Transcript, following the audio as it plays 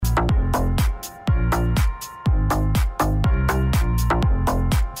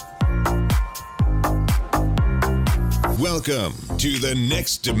Welcome to the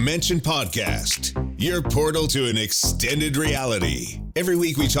Next Dimension Podcast, your portal to an extended reality. Every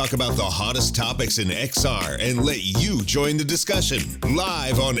week we talk about the hottest topics in XR and let you join the discussion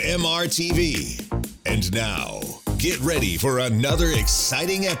live on MRTV. And now, get ready for another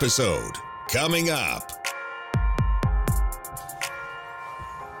exciting episode coming up.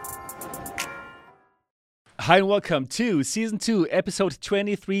 Hi and welcome to Season 2, Episode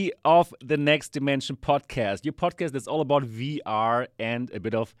 23 of the Next Dimension Podcast, your podcast that's all about VR and a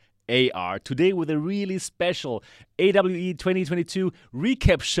bit of AR. Today with a really special AWE 2022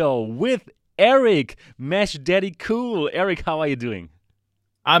 recap show with Eric, Mesh Daddy Cool. Eric, how are you doing?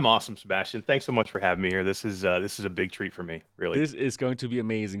 I'm awesome, Sebastian. Thanks so much for having me here. This is a big treat for me, really. This is going to be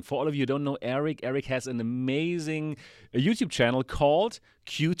amazing. For all of you who don't know Eric has an amazing YouTube channel called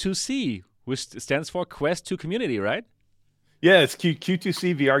Q2C, which stands for Quest 2 Community, right? Yeah, it's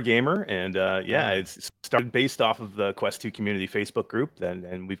Q2C VR Gamer, and it's started based off of the Quest 2 Community Facebook group,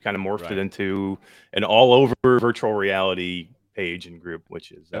 and we've kind of morphed it into an all-over virtual reality page and group,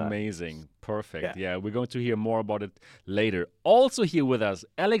 which is amazing. Perfect. Yeah, we're going to hear more about it later. Also here with us,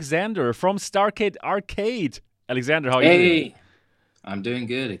 Alexander from Starcade Arcade. Alexander, how are you doing? Hey, I'm doing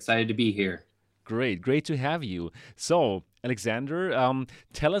good. Excited to be here. Great to have you. So, Alexander,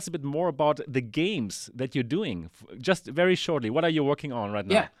 tell us a bit more about the games that you're doing. Just very shortly, what are you working on right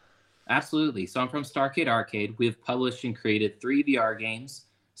now? Yeah, absolutely. So I'm from Starcade Arcade. We've published and created 3 VR games,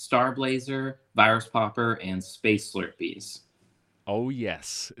 Star Blazer, Virus Popper, and Space Slurpees. Oh,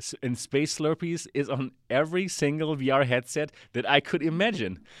 yes. And Space Slurpees is on every single VR headset that I could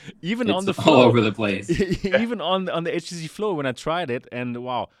imagine. Even it's on the floor. All over the place. Even on the HTC Flow when I tried it. And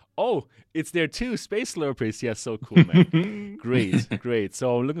wow. Oh, it's there too. Space Slurpees. Yeah, so cool, man. Great.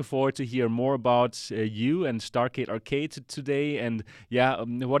 So I'm looking forward to hear more about you and Starcade Arcade today. And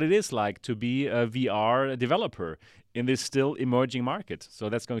what it is like to be a VR developer in this still emerging market. So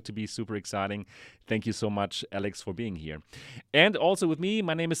that's going to be super exciting. Thank you so much, Alex, for being here. And also with me,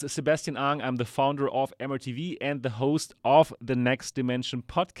 my name is Sebastian Ang. I'm the founder of MRTV and the host of the Next Dimension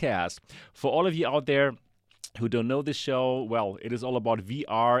Podcast. For all of you out there who don't know this show, well, it is all about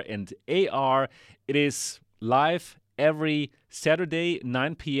VR and AR. It is live every Saturday,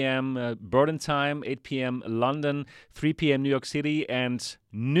 9 p.m. Berlin time, 8 p.m. London, 3 p.m. New York City, and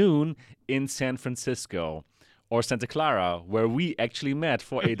noon in San Francisco. Or Santa Clara, where we actually met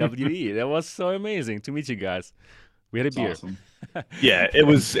for AWE. That was so amazing to meet you guys. We had a beer. Awesome. Yeah, it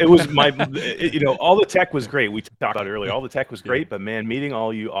was my, all the tech was great. We talked about it earlier. All the tech was great, but man, meeting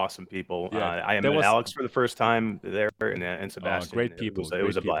all you awesome people. I met Alex for the first time there, and Sebastian. Great people. It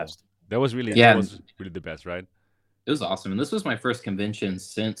was a blast. That was really the best, right? It was awesome. And this was my first convention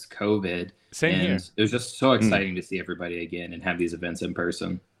since COVID. Same here. It was just so exciting to see everybody again and have these events in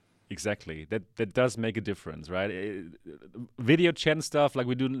person. Exactly. That does make a difference, right? Video chat and stuff like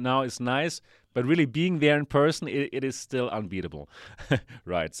we do now is nice, but really being there in person, it is still unbeatable.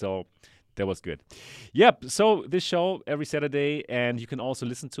 Right. So that was good. Yep. So this show every Saturday, and you can also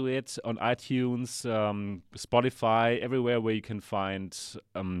listen to it on iTunes, Spotify, everywhere where you can find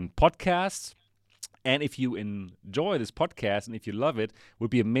podcasts. And if you enjoy this podcast and if you love it,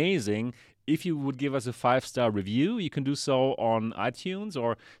 would be amazing if you would give us a 5-star review. You can do so on iTunes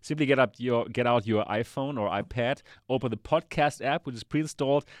or simply get out your iPhone or iPad, open the podcast app, which is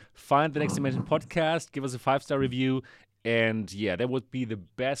pre-installed, find the Next Dimension Podcast, give us a 5-star review, and that would be the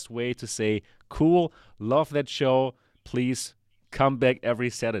best way to say, cool, love that show, please come back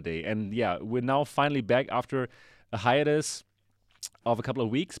every Saturday. And we're now finally back after a hiatus of a couple of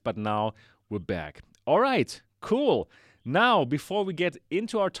weeks, but now we're back. All right, cool. Now, before we get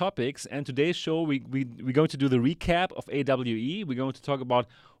into our topics and today's show, we're going to do the recap of AWE. We're going to talk about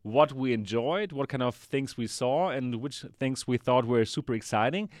what we enjoyed, what kind of things we saw, and which things we thought were super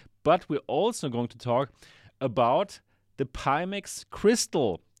exciting. But we're also going to talk about the Pimax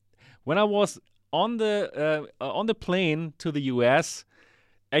Crystal. When I was on the plane to the US,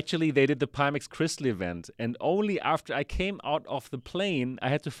 actually, they did the Pimax Crystal event, and only after I came out of the plane, I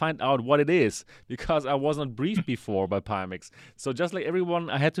had to find out what it is, because I was not briefed before by Pimax. So just like everyone,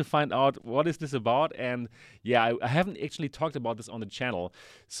 I had to find out what is this about, and I haven't actually talked about this on the channel.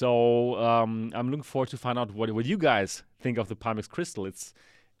 So I'm looking forward to find out what you guys think of the Pimax Crystal.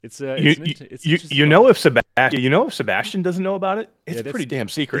 If Sebastian doesn't know about it, it's pretty damn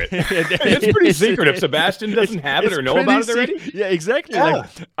secret. It's pretty secret if Sebastian doesn't have it or know about it already. Yeah, exactly. Yeah.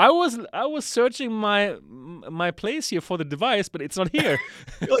 Like, I was searching my my place here for the device, but it's not here.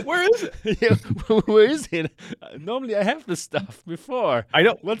 You're like, where is it? Yeah, where is it? Normally I have this stuff before. I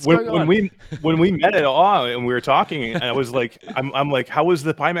know. What's going on? When we met at Awe and we were talking, and I was like, I'm like, how was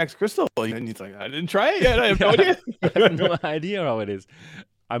the Pimax Crystal? And he's like, I didn't try it yet. I have no idea. I have no idea how it is.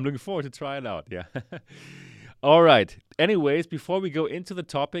 I'm looking forward to try it out. Yeah. All right. Anyways, before we go into the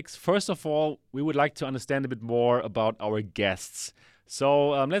topics, first of all, we would like to understand a bit more about our guests.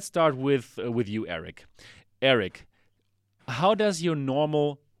 So let's start with you, Eric. Eric, how does your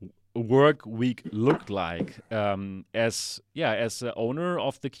normal work week look like as the owner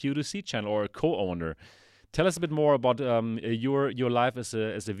of the Q2C channel or a co-owner? Tell us a bit more about your life as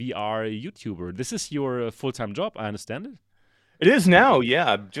a VR YouTuber. This is your full-time job, I understand it? It is now,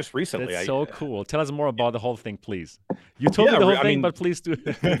 yeah, just recently. That's so cool. Tell us more about the whole thing, please. You told me the whole thing, but please do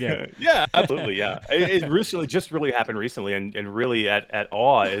it again. Yeah, absolutely, yeah. It recently, just really happened recently, and really at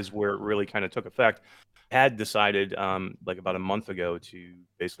Awe is where it really kind of took effect. I had decided like about a month ago to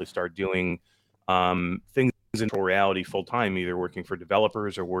basically start doing things in virtual reality full time, either working for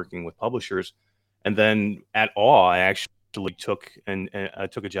developers or working with publishers. And then at Awe, I actually took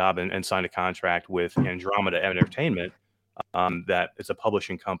a job and signed a contract with Andromeda Entertainment. That is a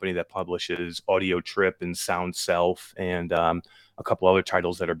publishing company that publishes Audio Trip and Sound Self and a couple other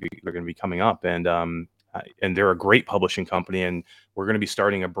titles that are going to be coming up. And they're a great publishing company, and we're going to be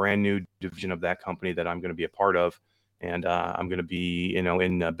starting a brand new division of that company that I'm going to be a part of. And I'm going to be,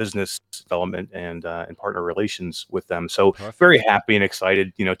 in business development and partner relations with them. So Perfect. Very happy and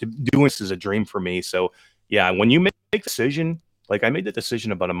excited. To do this is a dream for me. So yeah, when you make a decision. Like I made the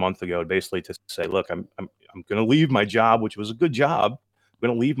decision about a month ago, basically to say, look, I'm going to leave my job, which was a good job. I'm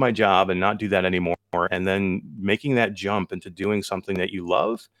going to leave my job and not do that anymore. And then making that jump into doing something that you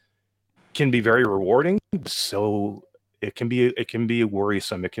love can be very rewarding. So it can be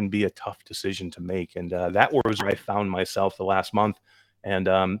worrisome. It can be a tough decision to make. And that was where I found myself the last month. And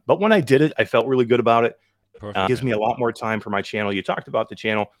but when I did it, I felt really good about it. It gives me a lot more time for my channel. You talked about the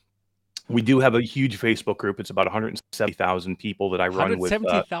channel. We do have a huge Facebook group. It's about 170,000 people that I run with.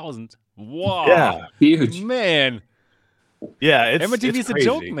 170,000? Wow. Yeah. Huge. Man. Yeah. MTV is a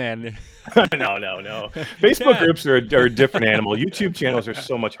joke, man. No. Facebook groups are a different animal. YouTube channels are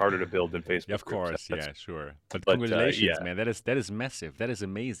so much harder to build than Facebook Of course. groups. Yeah, sure. But congratulations, man. That is massive. That is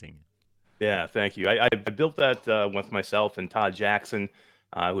amazing. Yeah, thank you. I built that with myself and Todd Jackson,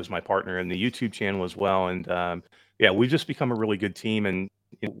 who was my partner in the YouTube channel as well. And we've just become a really good team. And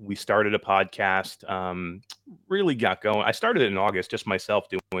we started a podcast, really got going. I started it in August, just myself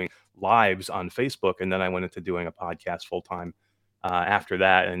doing lives on Facebook. And then I went into doing a podcast full time after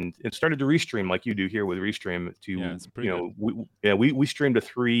that, and it started to restream like you do here with Restream we streamed to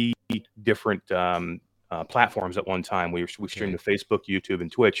 3 different platforms at one time. We streamed to Facebook, YouTube,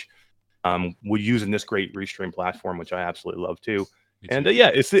 and Twitch. We're using this great Restream platform, which I absolutely love too. And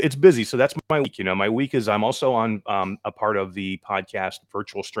it's busy. So that's my week. My week is I'm also on a part of the podcast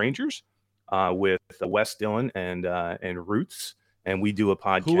Virtual Strangers with Wes Dillon and Roots, and we do a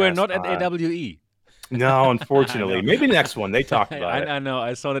podcast. Who were not at AWE. No, unfortunately. Maybe next one. They talked about it. I know.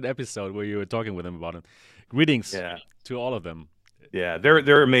 I saw that episode where you were talking with them about it. Greetings to all of them. Yeah,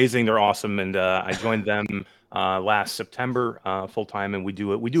 they're amazing. They're awesome, and I joined them last September full time, and we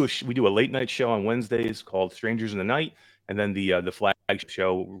do a late night show on Wednesdays called Strangers in the Night. And then the flagship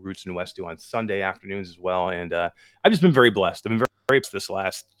show Roots and West do on Sunday afternoons as well. And I've just been very blessed. I've been very blessed this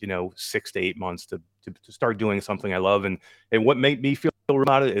last 6 to 8 months to start doing something I love. And what made me feel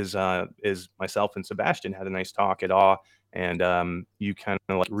about it is myself and Sebastian had a nice talk at Awe, and you kind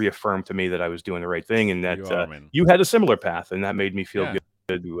of like reaffirmed to me that I was doing the right thing, and that you had a similar path, and that made me feel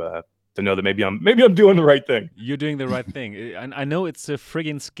good to know that maybe I'm doing the right thing. You're doing the right thing. And I know it's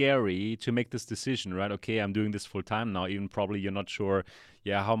friggin' scary to make this decision, right? Okay, I'm doing this full time now. Even probably you're not sure,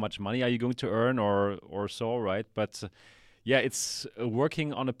 how much money are you going to earn or so, right? But it's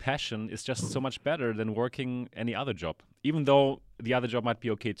working on a passion is just so much better than working any other job. Even though the other job might be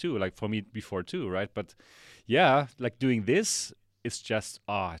okay too, like for me before too, right? But like doing this, it's just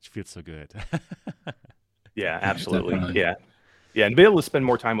it feels so good. Yeah, absolutely. Yeah, and be able to spend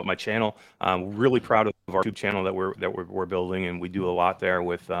more time with my channel. I'm really proud of our YouTube channel that we're building, and we do a lot there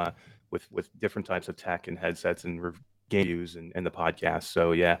with different types of tech and headsets and game reviews and the podcast.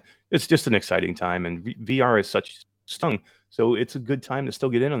 So yeah, it's just an exciting time, and VR is such stung. So it's a good time to still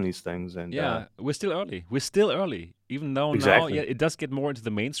get in on these things. And we're still early. Even though now it does get more into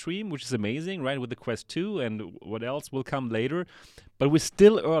the mainstream, which is amazing, right? With the Quest 2 and what else will come later, but we're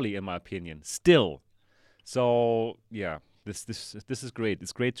still early, in my opinion. Still. So yeah. This is great.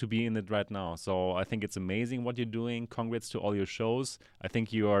 It's great to be in it right now. So I think it's amazing what you're doing. Congrats to all your shows. I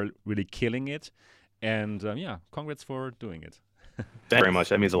think you are really killing it. And yeah, congrats for doing it. Thank you very much.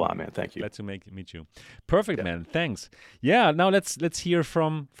 That means a lot, man. Thank you. Glad to meet you. Perfect, man. Thanks. Yeah. Now let's hear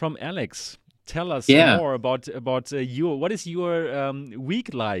from Alex. Tell us more about your, what is your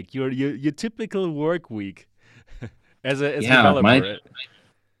week like? Your typical work week as a developer. My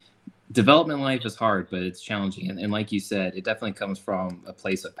development life is hard, but it's challenging, and like you said, it definitely comes from a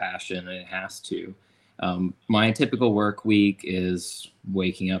place of passion, and it has to. My typical work week is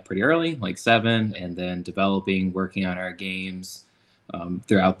waking up pretty early, like 7, and then developing, working on our games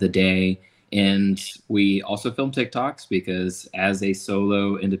throughout the day. And we also film TikToks because as a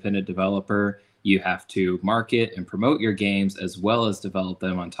solo independent developer, you have to market and promote your games as well as develop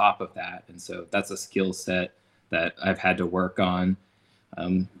them on top of that. And so that's a skill set that I've had to work on.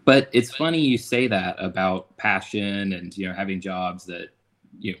 But it's funny you say that about passion and, having jobs that,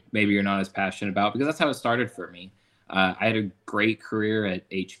 maybe you're not as passionate about, because that's how it started for me. I had a great career at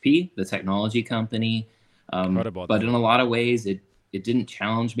HP, the technology company. But in a lot of ways, it didn't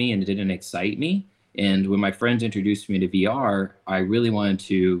challenge me and it didn't excite me. And when my friends introduced me to VR, I really wanted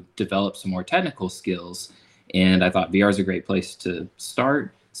to develop some more technical skills. And I thought VR is a great place to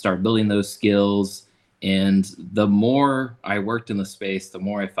start building those skills. And the more I worked in the space, the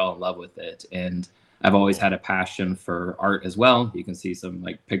more I fell in love with it. And I've always had a passion for art as well. You can see some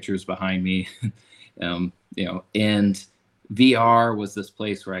pictures behind me, and VR was this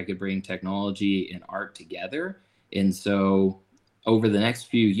place where I could bring technology and art together. And so over the next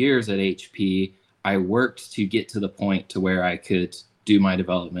few years at HP, I worked to get to the point to where I could do my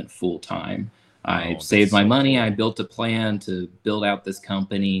development full time. I saved my money. I built a plan to build out this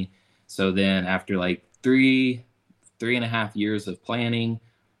company. So then after 3.5 years of planning,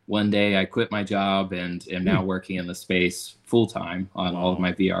 one day I quit my job and am now working in the space full time on all of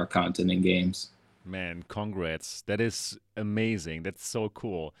my VR content and games. Man, congrats. That is amazing. That's so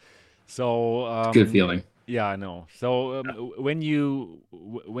cool. So good feeling. Yeah, I know. So when you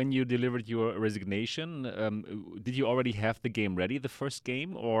delivered your resignation, did you already have the game ready, the first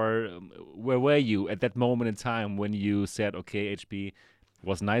game, or where were you at that moment in time when you said, okay, HP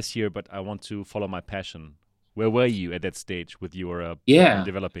was nice here, but I want to follow my passion? Where were you at that stage with your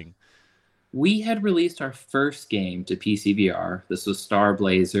developing? We had released our first game to PC VR. This was Star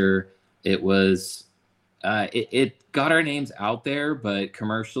Blazer. It was it got our names out there, but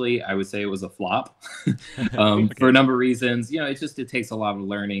commercially, I would say it was a flop for a number of reasons. It takes a lot of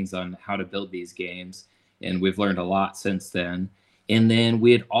learnings on how to build these games, and we've learned a lot since then. And then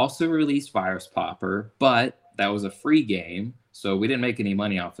we had also released Virus Popper, but that was a free game, so we didn't make any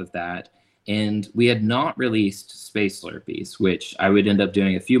money off of that. And we had not released Space Slurpees, which I would end up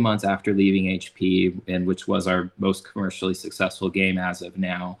doing a few months after leaving HP, and which was our most commercially successful game as of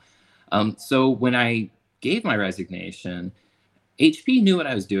now. So when I gave my resignation, HP knew what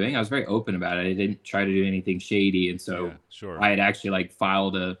I was doing. I was very open about it. I didn't try to do anything shady. And so I had actually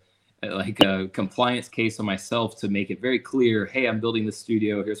filed a compliance case on myself to make it very clear, hey, I'm building the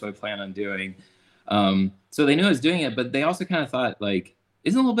studio. Here's what I plan on doing. So they knew I was doing it, but they also kind of thought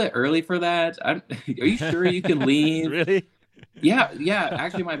isn't it a little bit early for that? Are you sure you can leave? Really? Yeah.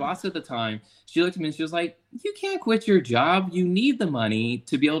 Actually, my boss at the time, she looked at me and she was like, you can't quit your job. You need the money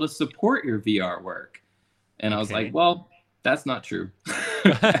to be able to support your VR work. And I was like, well, that's not true,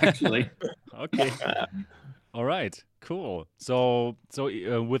 actually. Okay. All right. Cool. So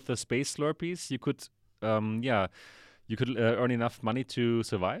with the Space Slurpees, you could earn enough money to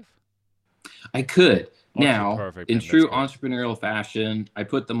survive? I could. Okay, now, perfect, in true entrepreneurial fashion, I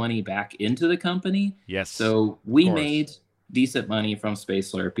put the money back into the company. Yes. So we made decent money from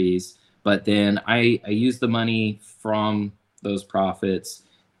Space Slurpees, but then I used the money from those profits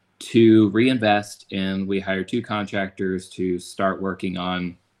to reinvest, and we hired 2 contractors to start working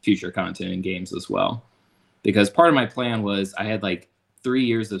on future content and games as well. Because part of my plan was I had 3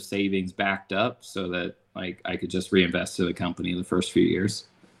 years of savings backed up so that I could just reinvest to the company the first few years.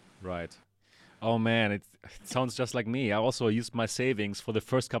 Right. Oh man, it sounds just like me. I also used my savings for the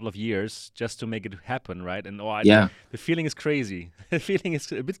first couple of years just to make it happen, right? And the feeling is crazy. The feeling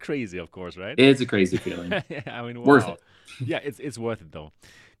is a bit crazy, of course, right? It's a crazy feeling. I mean, worth it. Yeah, it's worth it though.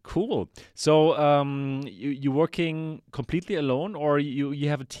 Cool. So you working completely alone, or you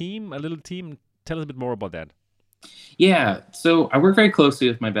have a team, a little team? Tell us a bit more about that. Yeah. So I work very closely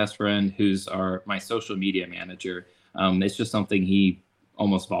with my best friend, who's my social media manager. It's just something he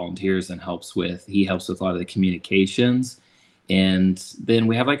almost volunteers and helps with. He helps with a lot of the communications. And then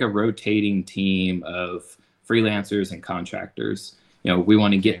we have a rotating team of freelancers and contractors. We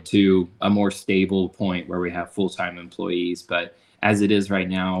want to get to a more stable point where we have full-time employees. But as it is right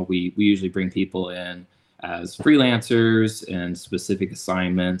now, we usually bring people in as freelancers and specific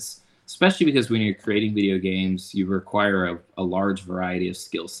assignments. especially because when you're creating video games, you require a large variety of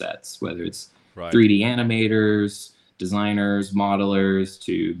skill sets, whether it's 3D animators, designers, modelers,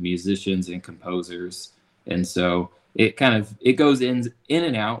 to musicians and composers. And so it goes in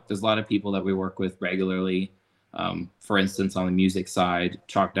and out. There's a lot of people that we work with regularly. For instance, on the music side,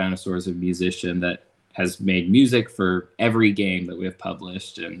 Chalk Dinosaur is a musician that has made music for every game that we have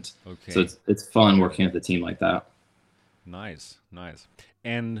published, and so it's fun working with a team like that. Nice.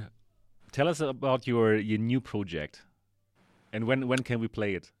 And tell us about your new project, and when can we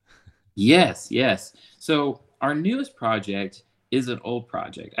play it? Yes. So our newest project is an old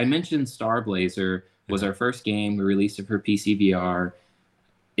project. I mentioned Star Blazer was our first game. We released it for PC VR.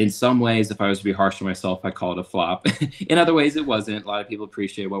 In some ways, if I was to be harsh on myself, I call it a flop. In other ways, it wasn't. A lot of people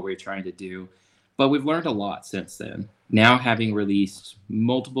appreciate what we were trying to do. But we've learned a lot since then. Now, having released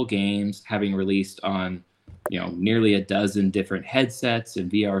multiple games, having released on nearly a dozen different headsets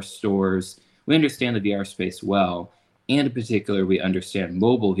and VR stores, we understand the VR space well. And in particular, we understand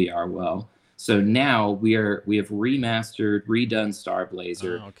mobile VR well. So now we have remastered, redone Star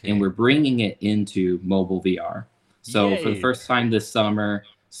Blazer, and we're bringing it into mobile VR. So for the first time this summer,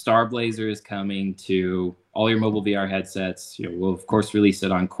 Star Blazer is coming to all your mobile VR headsets. We'll of course release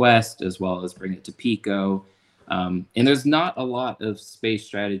it on Quest as well as bring it to Pico. And there's not a lot of space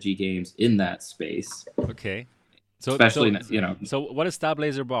strategy games in that space. Okay. So what is Star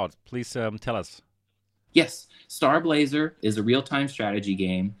Blazer about? Please tell us. Yes, Star Blazer is a real-time strategy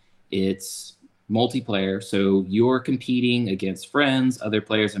game. It's multiplayer, so you're competing against friends, other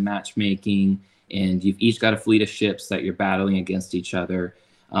players are matchmaking, and you've each got a fleet of ships that you're battling against each other.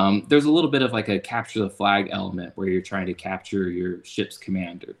 There's a little bit of like a capture the flag element where you're trying to capture your ship's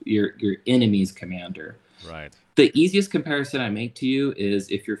commander, your enemy's commander. Right. The easiest comparison I make to you is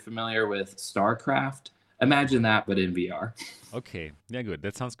if you're familiar with StarCraft, imagine that, but in VR. Okay. Yeah, good.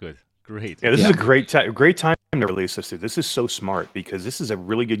 That sounds good. Great. Yeah, this is a great time to release this. This is so smart because this is a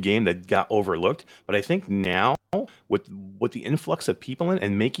really good game that got overlooked. But I think now with the influx of people in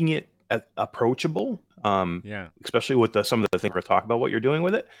and making it approachable, especially with some of the things we're talking about, what you're doing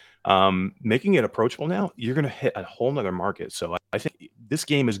with it, making it approachable now, you're going to hit a whole nother market. So I think this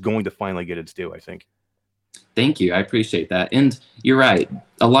game is going to finally get its due, I think. Thank you. I appreciate that. And you're right.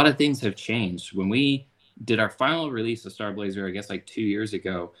 A lot of things have changed. When we did our final release of Star Blazer, I guess like 2 years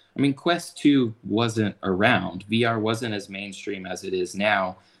ago, I mean, Quest 2 wasn't around. VR wasn't as mainstream as it is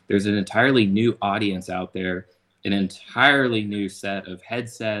now. There's an entirely new audience out there, an entirely new set of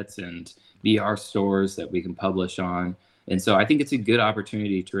headsets and VR stores that we can publish on. And so I think it's a good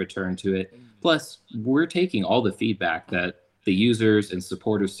opportunity to return to it. Plus, we're taking all the feedback that the users and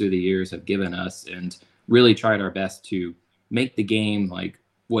supporters through the years have given us and really tried our best to make the game like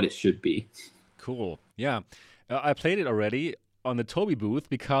what it should be. Cool. Yeah. I played it already on the Tobii booth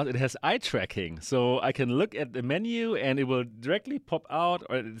because it has eye tracking. So I can look at the menu and it will directly pop out.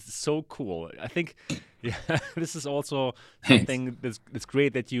 It's so cool. I think this is also something that's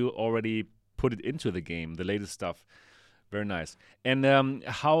great that you already put it into the game, the latest stuff. Very nice. And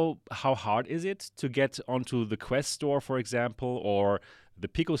how hard is it to get onto the Quest store, for example, or the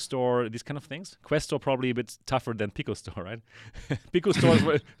Pico store, these kind of things? Quest store probably a bit tougher than Pico store, right? Pico store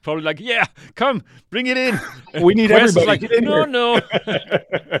is probably like, yeah, come, bring it in. We need Quest everybody. is like, no.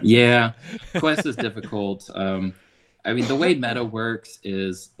 Yeah, Quest is difficult. I mean, the way Meta works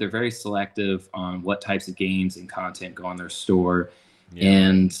is they're very selective on what types of games and content go on their store. Yeah.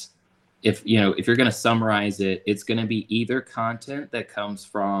 And if you're going to summarize it, it's going to be either content that comes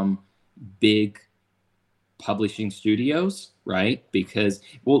from big publishing studios, right? Because,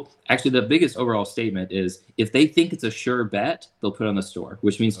 well, actually the biggest overall statement is if they think it's a sure bet, they'll put it on the store,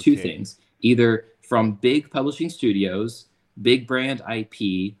 which means two things: either from big publishing studios, big brand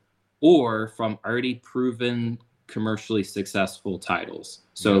IP, or from already proven commercially successful titles.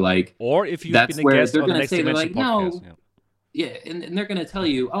 So or if you've that's been a where guest they're on the going to Next say, they're Dimension like, podcast. no. Yeah, and they're going to tell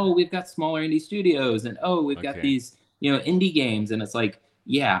you, oh, we've got smaller indie studios, and oh, we've got these, indie games, and it's like,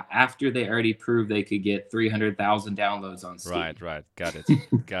 yeah, after they already proved they could get 300,000 downloads on Steam. Right. Got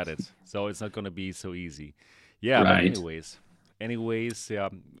it. So it's not going to be so easy. Yeah, right. But anyways,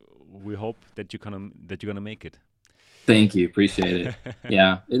 we hope that you're gonna make it. Thank you, appreciate it.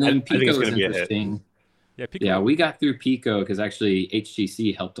 Yeah, and then Pico is interesting. Yeah, Pico. Yeah, we got through Pico because actually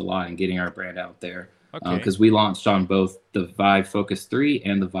HTC helped a lot in getting our brand out there. Okay. Because we launched on both the Vive Focus 3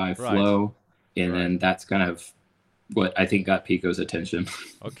 and the Vive Flow, and then that's kind of what I think got Pico's attention.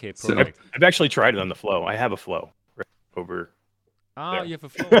 Okay, perfect. So I've actually tried it on the Flow. I have a Flow over there. You have a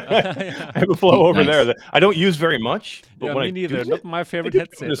Flow. I have a Flow over there that I don't use very much. But me neither. Not my favorite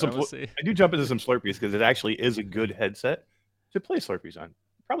headset. I do jump into some Slurpees because it actually is a good headset to play Slurpees on.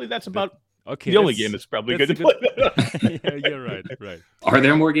 probably that's about Okay, the only game that's probably good to play. Yeah, you're right. Are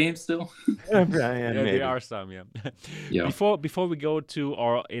there more games still? Yeah, there are some. Yeah. Yeah. Before we go to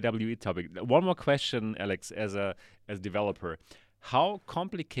our AWE topic, one more question, Alex, as developer, how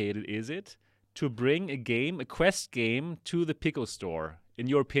complicated is it to bring a Quest game to the Pico store? In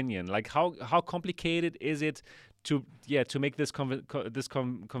your opinion, like how complicated is it to make this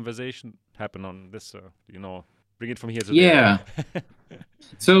conversation happen on this? Bring it from here to there.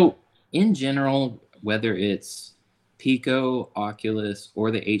 So in general, whether it's Pico, Oculus, or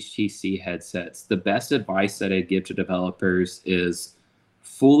the HTC headsets, the best advice that I'd give to developers is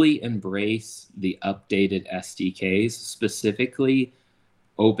fully embrace the updated SDKs, specifically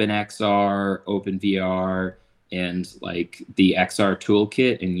OpenXR, OpenVR, and like the XR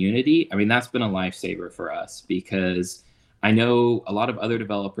toolkit in Unity. I mean, that's been a lifesaver for us, because I know a lot of other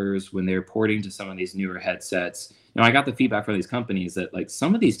developers, when they're porting to some of these newer headsets, I got the feedback from these companies that like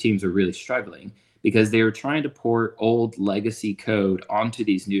some of these teams are really struggling because they were trying to port old legacy code onto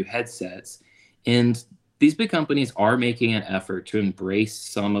these new headsets. And these big companies are making an effort to embrace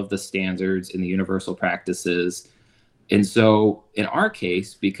some of the standards and the universal practices. And so in our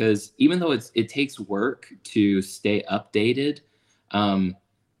case, because even though it takes work to stay updated,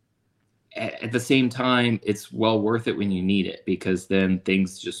 at the same time, it's well worth it when you need it, because then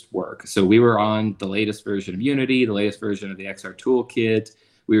things just work. So we were on the latest version of Unity, the latest version of the XR toolkit.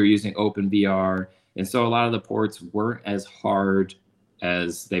 We were using OpenVR. And so a lot of the ports weren't as hard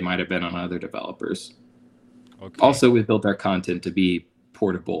as they might have been on other developers. Okay. Also, we built our content to be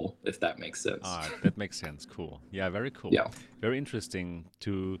portable, if that makes sense. That makes sense. Cool. Yeah, very cool. Yeah. Very interesting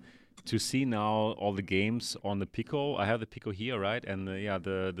to see now all the games on the Pico. I have the Pico here, right? And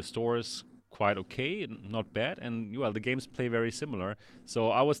the store is quite okay, not bad. And the games play very similar. So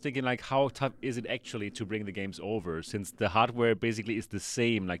I was thinking, like, how tough is it actually to bring the games over, since the hardware basically is the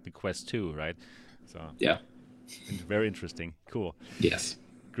same like the Quest 2, right? So yeah, very interesting. Cool. Yes.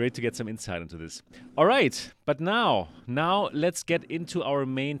 Great to get some insight into this. All right, but now let's get into our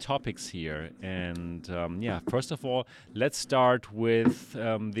main topics here. And first of all, let's start with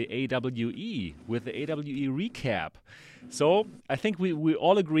the AWE, with the AWE recap. So I think we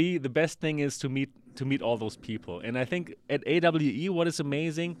all agree the best thing is to meet all those people. And I think at AWE, what is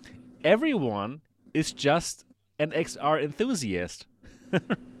amazing, everyone is just an XR enthusiast,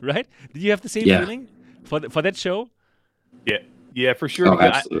 right? Did you have the same feeling for that show? Yeah. Yeah, for sure. Oh,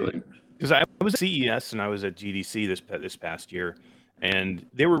 absolutely. Because I was at CES and I was at GDC this past year, and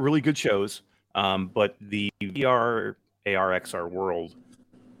they were really good shows. But the VR, AR, XR world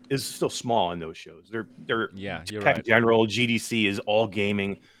is still small in those shows. They're you're tech right. general. GDC is all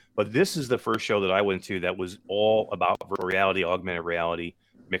gaming, but this is the first show that I went to that was all about virtual reality, augmented reality,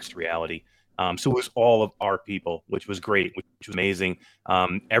 mixed reality. So it was all of our people, which was great, which was amazing.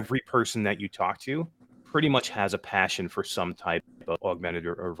 Every person that you talk to pretty much has a passion for some type of augmented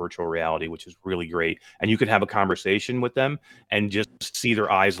or virtual reality, which is really great. And you could have a conversation with them and just see their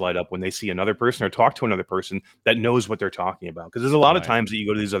eyes light up when they see another person or talk to another person that knows what they're talking about. Because there's a lot of times that you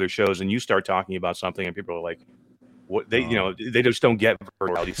go to these other shows and you start talking about something and people are like, what they just don't get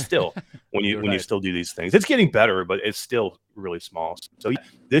virtual reality still when you still do these things. It's getting better, but it's still really small. So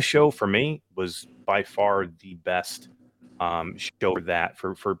this show for me was by far the best show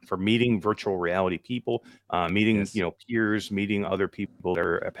for meeting virtual reality people, meeting peers, meeting other people that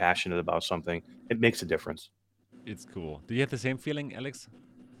are passionate about something. It makes a difference. It's cool. Do you have the same feeling, Alex?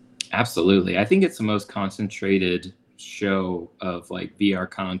 Absolutely. I think it's the most concentrated show of like VR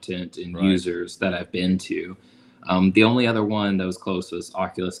content and users that I've been to. The only other one that was close was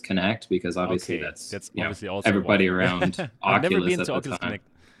Oculus Connect, because obviously that's obviously also everybody around I've never been at to the Oculus time.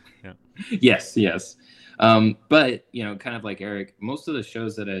 Connect. Yeah. Yes. But kind of like Eric, most of the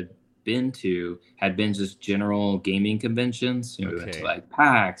shows that I'd been to had been just general gaming conventions. We went to like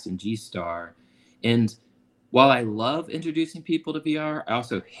PAX and G-Star. And while I love introducing people to VR, I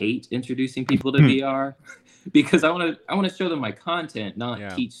also hate introducing people to VR because I want to show them my content,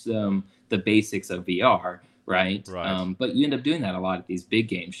 not teach them the basics of VR, right? But you end up doing that a lot at these big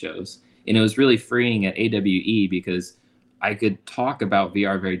game shows. And it was really freeing at AWE because I could talk about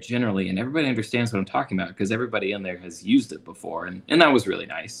VR very generally and everybody understands what I'm talking about because everybody in there has used it before. And that was really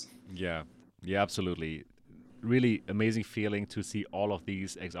nice. Yeah, absolutely. Really amazing feeling to see all of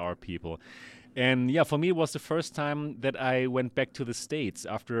these XR people. And for me, it was the first time that I went back to the States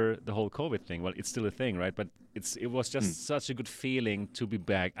after the whole COVID thing. Well, it's still a thing, right? But it was just such a good feeling to be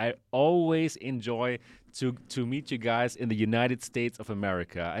back. I always enjoy to meet you guys in the United States of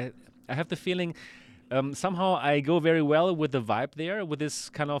America. I have the feeling somehow I go very well with the vibe there, with this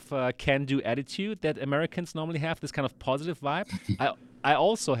kind of can-do attitude that Americans normally have, this kind of positive vibe. I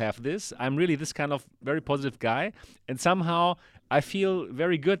also have this. I'm really this kind of very positive guy, and somehow I feel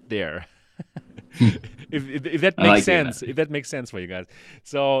very good there. if that makes sense, if that makes sense for you guys.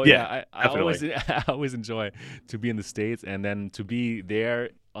 So yeah, I always enjoy to be in the States, and then to be there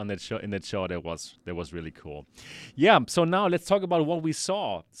on that show that was really cool. Yeah. So now let's talk about what we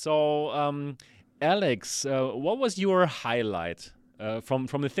saw. So Alex, what was your highlight from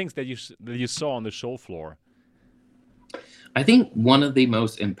the things that you saw on the show floor? I think one of the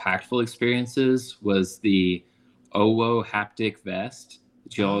most impactful experiences was the OWO haptic vest.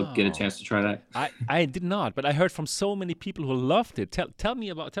 Did you all get a chance to try that? I did not, but I heard from so many people who loved it.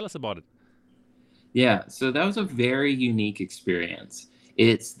 Tell us about it. Yeah, so that was a very unique experience.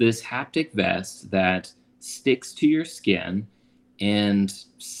 It's this haptic vest that sticks to your skin and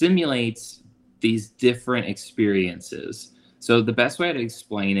simulates these different experiences. So the best way to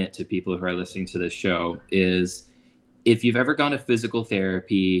explain it to people who are listening to this show is if you've ever gone to physical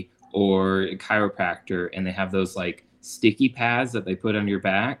therapy or a chiropractor and they have those like sticky pads that they put on your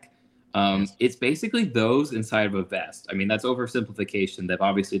back, it's basically those inside of a vest. I mean, that's oversimplification. They've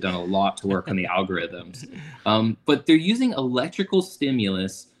obviously done a lot to work on the algorithms, but they're using electrical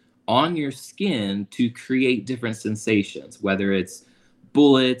stimulus on your skin to create different sensations, whether it's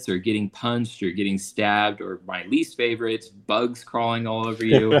bullets or getting punched or getting stabbed, or my least favorite, bugs crawling all over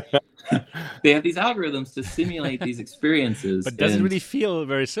you. They have these algorithms to simulate these experiences. But does it really feel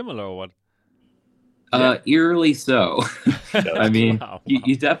very similar or what? Eerily so. I mean, wow.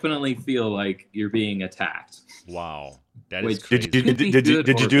 You definitely feel like you're being attacked. Wow. That is crazy. Did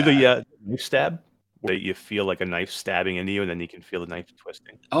you do the knife stab? Where you feel like a knife stabbing into you and then you can feel the knife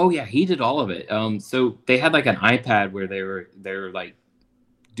twisting? Oh yeah, he did all of it. So they had like an iPad where they were like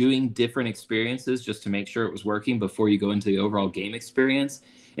doing different experiences just to make sure it was working before you go into the overall game experience.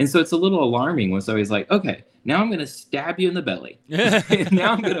 And so it's a little alarming when somebody's like, okay, now I'm going to stab you in the belly.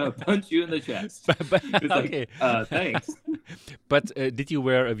 Now I'm going to punch you in the chest. It's okay. Like, thanks. But did you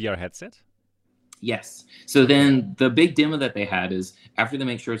wear a VR headset? Yes. So then the big demo that they had is after they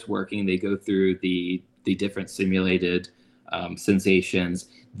make sure it's working, they go through the different simulated sensations.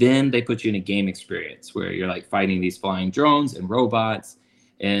 Then they put you in a game experience where you're like fighting these flying drones and robots.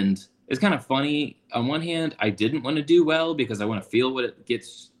 And it's kind of funny. On one hand, I didn't want to do well because I want to feel what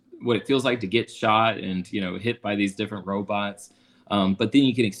it feels like to get shot and, hit by these different robots. But then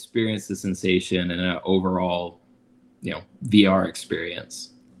you can experience the sensation and an overall, VR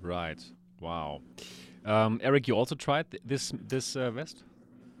experience. Right. Wow. Eric, you also tried this vest?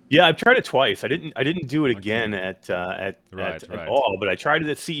 Yeah, I've tried it twice. I didn't do it again at all, but I tried it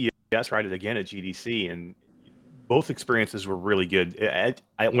at CES, tried it again at GDC, and both experiences were really good.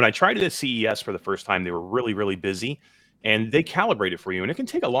 When I tried it at CES for the first time, they were really, really busy, and they calibrate it for you. And it can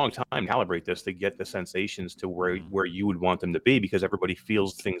take a long time to calibrate this to get the sensations to where you would want them to be, because everybody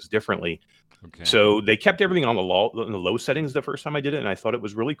feels things differently. Okay. So they kept everything on the low settings the first time I did it, and I thought it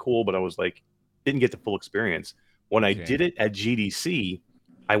was really cool, but I was like, didn't get the full experience. When I did it at GDC,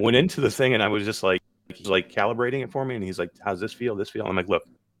 I went into the thing and I was just like, he's like calibrating it for me, and he's like, how's this feel? I'm like, look,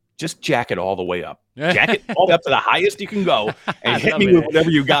 just jack it all the way up. Jack it all the way up to the highest you can go and hit me with whatever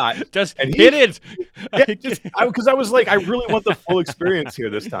you got. Just hit it. Because I was like, I really want the full experience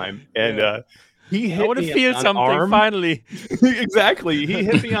here this time. And he hit me. I want to feel something arm. Finally. Exactly. He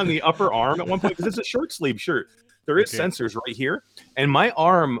hit me on the upper arm at one point because it's a short sleeve shirt. There is sensors right here. And my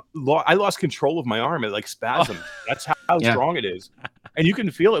arm, I lost control of my arm. It like spasmed. That's how strong it is. And you can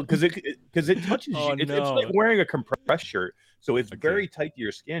feel it because it touches you. It's like wearing a compressed shirt. So it's very tight to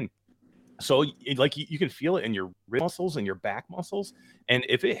your skin. So you can feel it in your wrist muscles and your back muscles. And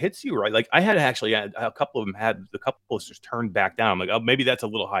if it hits you right, like I had actually a couple of them had the couple of just turned back down. I'm like, oh, maybe that's a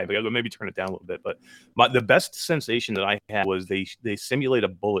little high, but I'll maybe turn it down a little bit. But the best sensation that I had was they simulate a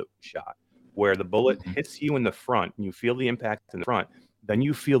bullet shot where the bullet hits you in the front and you feel the impact in the front. Then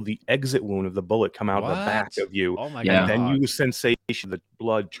you feel the exit wound of the bullet come out of the back of you. Oh my God. And then you sensation the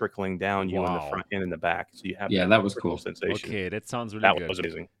blood trickling down you in the front and in the back. So you have that was cool sensation. Okay, that sounds really good. That was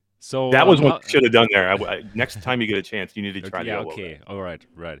amazing. So that was what you should have done there. Next time you get a chance, you need to try that. Okay, all right.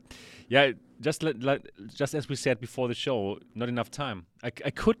 Yeah, just as we said before the show, not enough time. I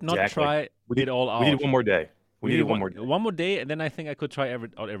could not try it all out. We need one more day. We need one more day, and then I think I could try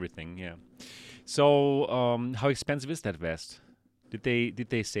out everything. Yeah. So, how expensive is that vest? Did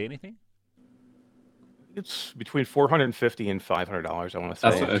they say anything? It's between $450 and $500. I want to say.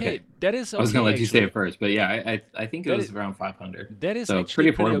 That's okay. That is. Okay, I was going to let you say it first, but yeah, I think it was around $500. That is so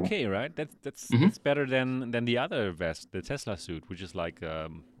actually pretty okay, right? That's better than the other vest, the Tesla suit, which is like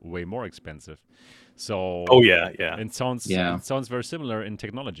way more expensive. So. Oh yeah. It sounds very similar in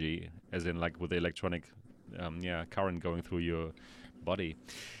technology, as in like with the electronic, current going through your body.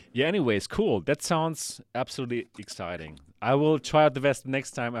 Yeah, anyways, cool. That sounds absolutely exciting. I will try out the vest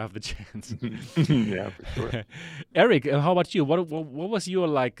next time I have the chance. Yeah, for sure. Eric, how about you? What was your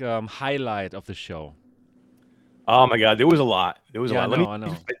highlight of the show? Oh my God, there was a lot. There was a Yeah, lot. I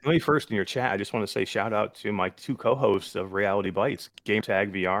know. Let me first in your chat. I just want to say shout out to my two co-hosts of Reality Bites, Game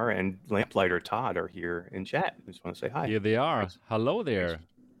Tag VR and Lamplighter Todd are here in chat. I just want to say hi. Here they are. Thanks. Hello there. Thanks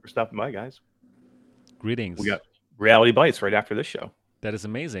for stopping by, guys. Greetings. We got Reality Bites right after this show. That is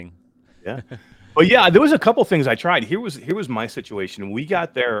amazing. Yeah. But yeah, there was a couple things I tried. Here was my situation. We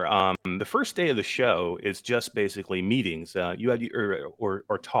got there. The first day of the show is just basically meetings. You had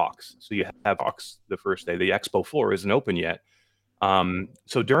or talks. So you have talks the first day. The expo floor isn't open yet.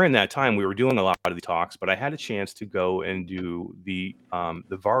 So during that time, we were doing a lot of the talks. But I had a chance to go and do the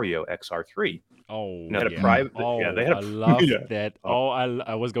Vario XR3. Oh, And they had yeah. a private. Oh, Yeah, they had I a, love yeah. that. Oh,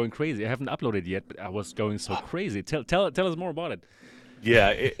 I was going crazy. I haven't uploaded yet, but I was going so crazy. Tell us more about it. Yeah,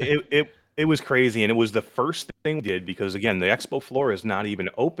 it was crazy, and it was the first thing we did because again, the expo floor is not even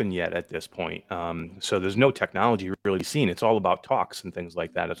open yet at this point. So there's no technology really seen. It's all about talks and things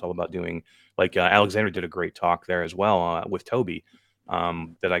like that. It's all about doing like Alexander did a great talk there as well with Toby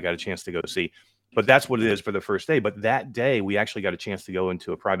that I got a chance to go see. But that's what it is for the first day. But that day, we actually got a chance to go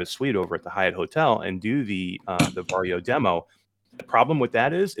into a private suite over at the Hyatt Hotel and do the Vario demo. The problem with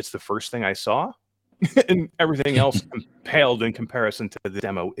that is it's the first thing I saw. And everything else paled in comparison to the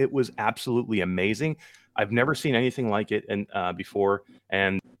demo. It was absolutely amazing. I've never seen anything like it before.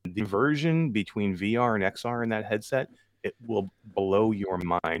 And the version between VR and XR in that headset, it will blow your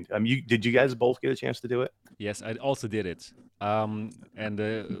mind. Did you guys both get a chance to do it? Yes, I also did it. And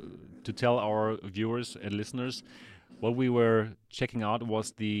to tell our viewers and listeners, what we were checking out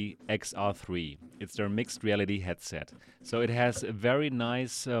was the XR3. It's their mixed reality headset. So it has a very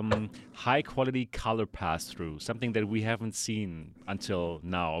nice, high quality color pass through, something that we haven't seen until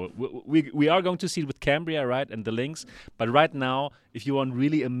now. We are going to see it with Cambria, right, and the Lynx. But right now, if you want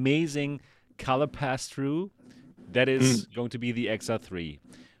really amazing color pass through, that is going to be the XR3.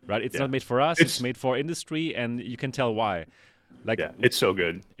 Right? It's not made for us, it's made for industry, and you can tell why. It's so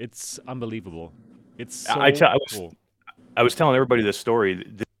good. It's unbelievable. It's so cool. I was telling everybody this story.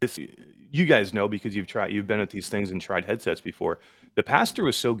 This you guys know because you've been at these things and tried headsets before. The pass-through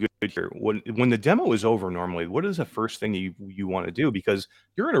is so good here. When the demo is over, normally, what is the first thing you want to do? Because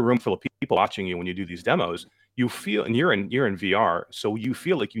you're in a room full of people watching you when you do these demos. You feel, and you're in VR, so you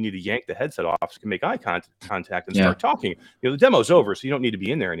feel like you need to yank the headset off so you can make eye contact and start talking. The demo's over, so you don't need to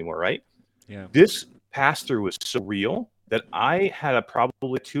be in there anymore, right? Yeah. This pass-through is so real that I had a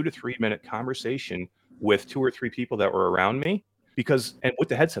probably 2 to 3 minute conversation with 2 or 3 people that were around me and with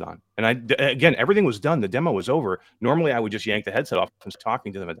the headset on. And again, everything was done. The demo was over. Normally I would just yank the headset off and start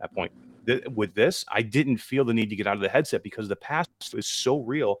talking to them at that point. With this, I didn't feel the need to get out of the headset because the pass-through is so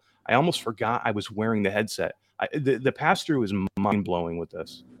real. I almost forgot I was wearing the headset. The pass-through is mind-blowing with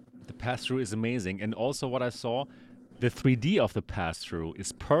this. The pass-through is amazing. And also what I saw, the 3D of the pass-through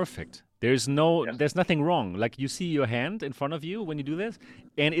is perfect. There's nothing wrong. Like you see your hand in front of you when you do this,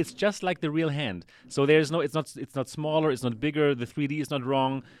 and it's just like the real hand. So it's not smaller, it's not bigger. The 3D is not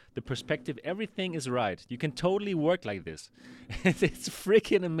wrong. The perspective, everything is right. You can totally work like this. It's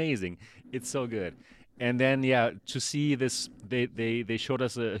freaking amazing. It's so good. And then to see this, they showed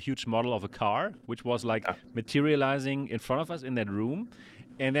us a huge model of a car, which was materializing in front of us in that room.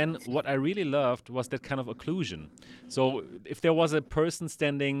 And then what I really loved was that kind of occlusion. So if there was a person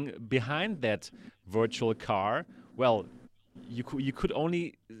standing behind that virtual car, well, you could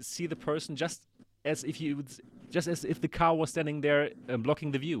only see the person just as if the car was standing there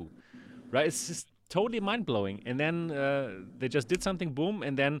blocking the view, right? It's just totally mind-blowing. And then they just did something, boom,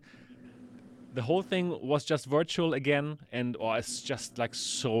 and then the whole thing was just virtual again, and it's just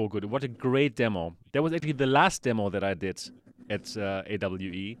so good. What a great demo. That was actually the last demo that I did at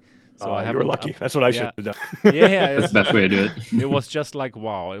AWE. So I you're lucky. That's what I should have done. Yeah, that's the best way to do it. It was just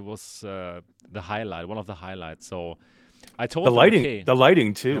wow. It was the highlight, one of the highlights. So I told the lighting, okay. The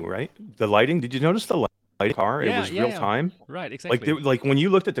lighting too, right? The lighting. Did you notice the light car? Yeah, it was real time. Right, exactly. Like when you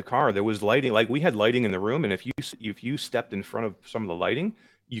looked at the car, there was lighting. Like we had lighting in the room, and if you stepped in front of some of the lighting,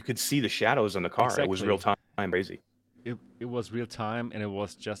 you could see the shadows on the car. Exactly. It was real time, crazy. It was real time, and it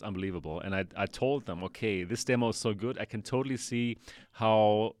was just unbelievable. And I told them, okay, this demo is so good. I can totally see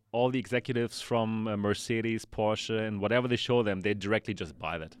how all the executives from Mercedes, Porsche, and whatever they show them, they directly just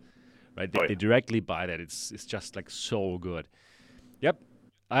buy that, right? They directly buy that. It's just so good. Yep.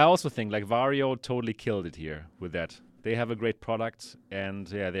 I also think Vario totally killed it here with that. They have a great product, and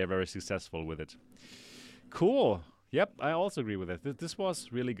they're very successful with it. Cool. Yep, I also agree with that. This was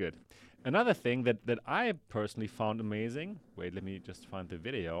really good. Another thing that I personally found amazing, wait, let me just find the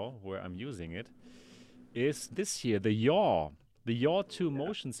video where I'm using it, is this here, the Yaw 2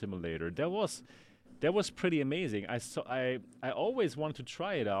 motion simulator. That was pretty amazing. I always wanted to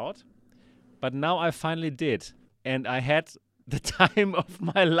try it out, but now I finally did. And I had the time of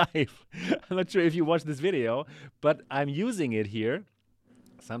my life. I'm not sure if you watched this video, but I'm using it here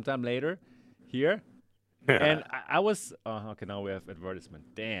sometime later here. And I was, okay, now we have advertisement.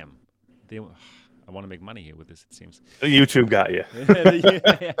 Damn. I want to make money here with this, it seems. YouTube got you.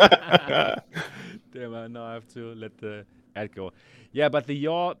 Damn, now I have to let the ad go. Yeah, but the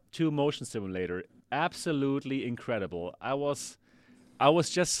Yaw 2 motion simulator, absolutely incredible. I was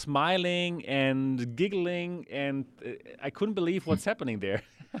just smiling and giggling, and I couldn't believe what's happening there.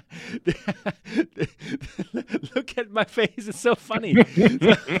 Look at my face, it's so funny.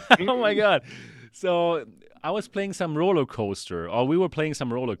 Oh my God. So I was playing some roller coaster, or we were playing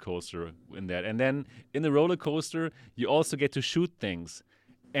some roller coaster in that. And then in the roller coaster, you also get to shoot things.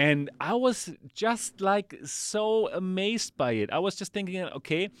 And I was just like so amazed by it. I was just thinking,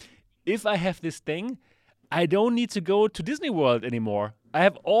 okay, if I have this thing, I don't need to go to Disney World anymore. I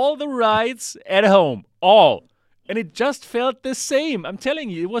have all the rides at home, all. And it just felt the same. I'm telling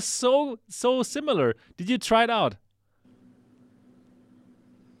you, it was so similar. Did you try it out?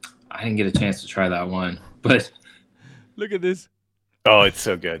 I didn't get a chance to try that one, but look at this. Oh, it's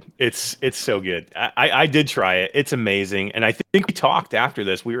so good. It's so good. I did try it. It's amazing. And I think we talked after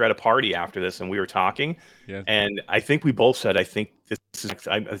this. We were at a party after this and we were talking. Yeah. And I think we both said, I think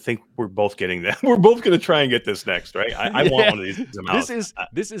we're both getting that. We're both going to try and get this next, right? I want one of these.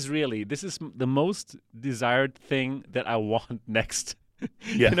 This is the most desired thing that I want next.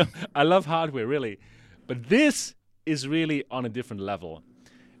 Yeah. You know, I love hardware, really. But this is really on a different level.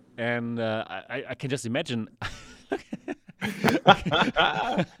 And I can just imagine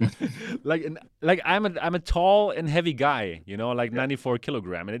like I'm a tall and heavy guy, you know, like 94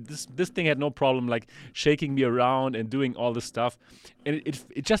 kilogram, and this thing had no problem like shaking me around and doing all this stuff, and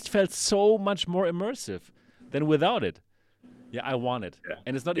it just felt so much more immersive than without it. Yeah, I want it,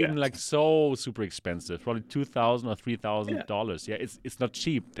 and it's not even like so super expensive. Probably $2,000 or $3,000. Yeah, it's not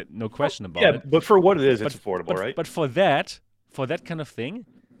cheap, no question about it. Yeah, but for what it is, it's affordable, right? But for that kind of thing,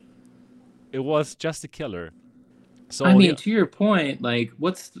 it was just a killer. So I mean, to your point, like,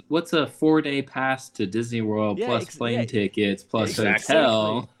 what's a 4-day pass to Disney World plus plane tickets plus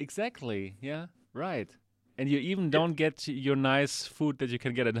hotel? Exactly. Yeah. Right. And you even don't get your nice food that you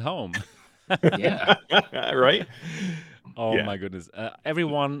can get at home. Yeah. Right. Oh my goodness.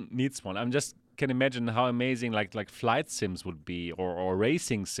 Everyone needs one. I'm just can imagine how amazing like flight sims would be, or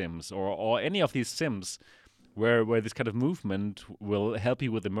racing sims, or any of these sims, where this kind of movement will help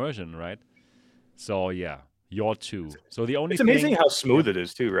you with immersion, right? So yeah. Yaw 2. So the only it's amazing how smooth it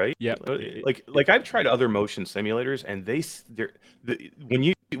is too, right? Yeah. Like I've tried other motion simulators, and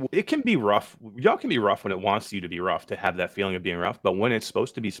it can be rough. Y'all can be rough when it wants you to be rough, to have that feeling of being rough. But when it's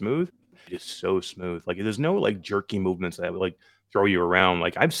supposed to be smooth, it is so smooth. Like there's no like jerky movements that like throw you around.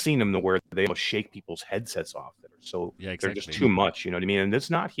 Like I've seen them where they almost shake people's headsets off. That are so they're just too much. You know what I mean? And it's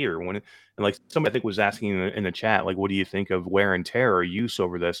not here. And like somebody I think was asking in the chat, like, what do you think of wear and tear or use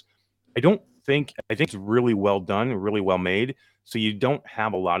over this? I think it's really well done, really well made. So you don't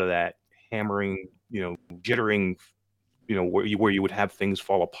have a lot of that hammering, you know, jittering, you know, where you would have things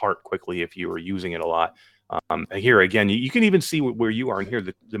fall apart quickly if you were using it a lot. Here again, you can even see where you are in here.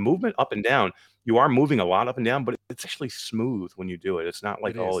 The movement up and down, you are moving a lot up and down, but it's actually smooth when you do it. It's not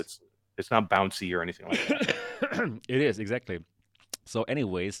like it's not bouncy or anything like that. It is, exactly. So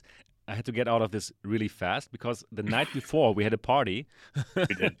anyways, I had to get out of this really fast because the night before we had a party. We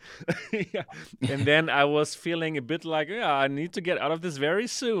did. Yeah. And then I was feeling a bit like, I need to get out of this very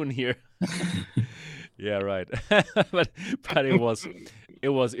soon here. Yeah, right. but it was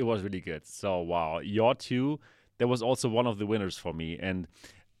really good. So wow, Yaw 2, that was also one of the winners for me, and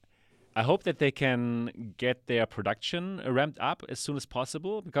I hope that they can get their production ramped up as soon as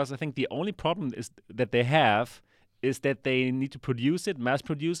possible, because I think the only problem is that they have is that they need to produce it, mass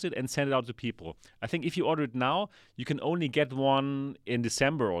produce it, and send it out to people. I think if you order it now, you can only get one in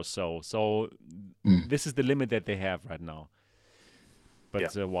December or so. So this is the limit that they have right now.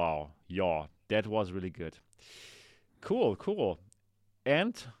 But wow, that was really good. Cool.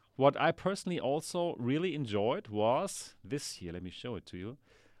 And what I personally also really enjoyed was this here. Let me show it to you.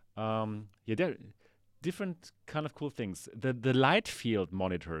 There are different kind of cool things. The light field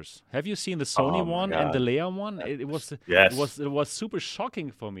monitors. Have you seen the Sony one and the Leia one? It was super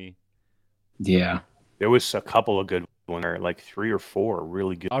shocking for me. Yeah. There was a couple of good one there, like 3 or 4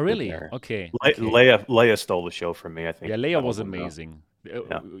 really good. Oh, really? There. Okay. Leia stole the show from me, I think. Yeah, Leia was amazing.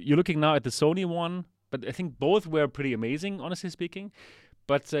 You're looking now at the Sony one, but I think both were pretty amazing, honestly speaking.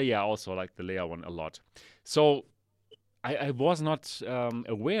 But I also like the Leia one a lot. So I was not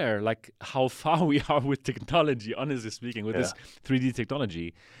aware like how far we are with technology, honestly speaking, with this 3D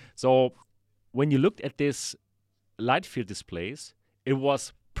technology. So when you looked at this light field displays, it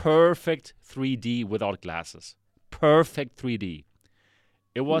was perfect 3D without glasses. Perfect 3D.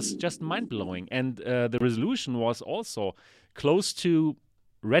 It was just mind-blowing. And the resolution was also close to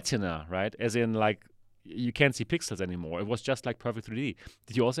Retina, right? As in, like, you can't see pixels anymore. It was just like perfect 3D.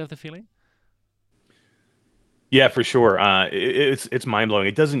 Did you also have the feeling? Yeah, for sure. It's mind-blowing.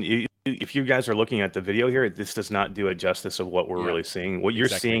 It doesn't... If you guys are looking at the video here, this does not do a justice of what we're really seeing. What you're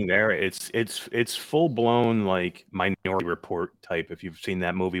seeing there, it's full-blown like Minority Report type. If you've seen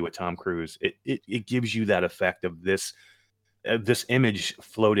that movie with Tom Cruise, it gives you that effect of this image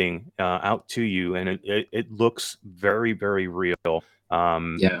floating out to you, and it looks very, very real.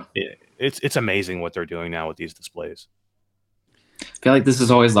 It's amazing what they're doing now with these displays. I feel like this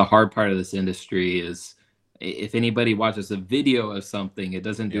is always the hard part of this industry is if anybody watches a video of something, it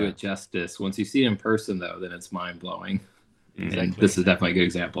doesn't do it justice. Once you see it in person, though, then it's mind-blowing. Exactly. And this is definitely a good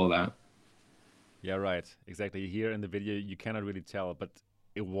example of that. Yeah, right. Exactly. Here in the video, you cannot really tell, but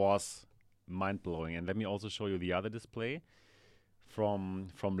it was mind-blowing. And let me also show you the other display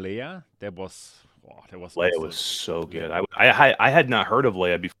from Leia. That was Leia was so good. I had not heard of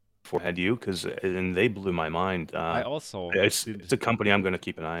Leia before. Had you? And they blew my mind. I also. It's a company I'm going to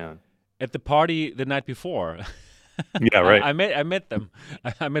keep an eye on. At the party the night before. Yeah, right. I met them.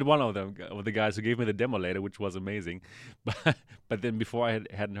 I met one of them, of the guys who gave me the demo later, which was amazing. But then before I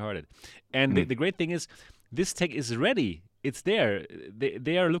hadn't heard it. And the great thing is, this tech is ready. It's there.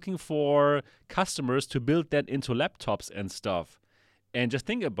 They are looking for customers to build that into laptops and stuff. And just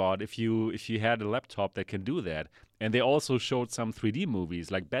think about if you had a laptop that can do that. And they also showed some 3D movies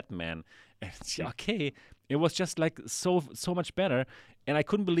like Batman. And okay, it was just like so much better. And I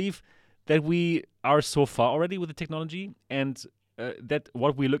couldn't believe that we are so far already with the technology, and that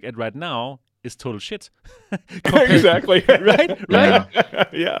what we look at right now is total shit. Exactly. Right?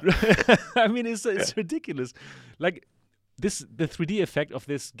 Yeah. I mean, it's ridiculous. Like the 3D effect of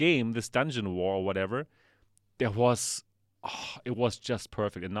this game, this Dungeon War or whatever, it was just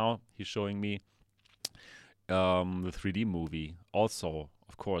perfect. And now he's showing me the 3D movie, also,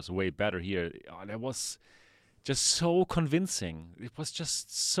 of course, way better here. That was just so convincing. It was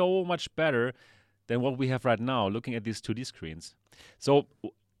just so much better than what we have right now, looking at these 2D screens. So,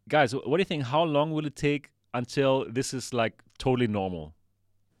 guys, what do you think? How long will it take until this is like totally normal?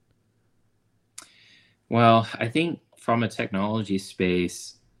 Well, I think from a technology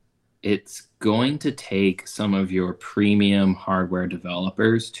space, it's going to take some of your premium hardware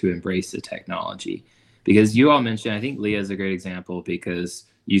developers to embrace the technology. Because you all mentioned, I think Leia is a great example because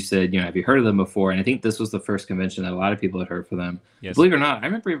you said, have you heard of them before? And I think this was the first convention that a lot of people had heard for them. Yes. Believe it or not, I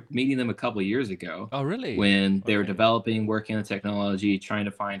remember meeting them a couple of years ago. Oh, really? When they were developing, working on the technology, trying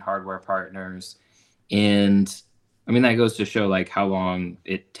to find hardware partners. And I mean, that goes to show like how long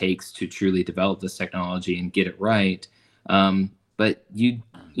it takes to truly develop this technology and get it right. But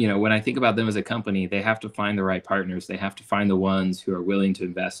when I think about them as a company, they have to find the right partners. They have to find the ones who are willing to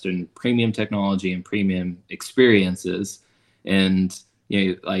invest in premium technology and premium experiences. And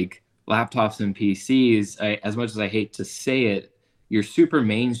like laptops and PCs, as much as I hate to say it, your super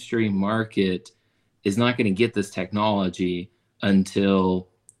mainstream market is not going to get this technology until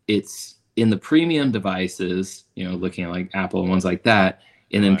it's in the premium devices, looking at like Apple and ones like that.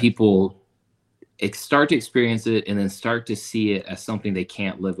 And then people start to experience it and then start to see it as something they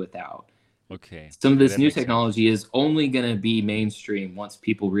can't live without. Okay. Some of this new technology is only going to be mainstream once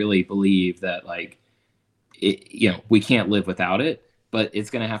people really believe that we can't live without it. But it's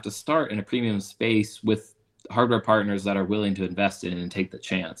going to have to start in a premium space with hardware partners that are willing to invest in it and take the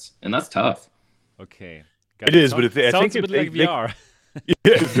chance. And that's tough. Okay. It is, but I think it's a bit like VR.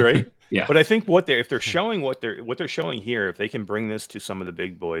 Yes, right. Yeah. But I think if they're showing what they're showing here, if they can bring this to some of the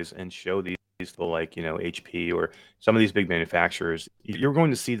big boys and show these HP or some of these big manufacturers, you're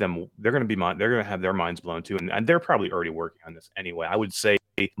going to see them. They're going to have their minds blown too, and they're probably already working on this anyway. I would say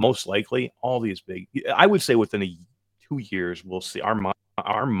most likely all these big. I would say within 2 years we'll see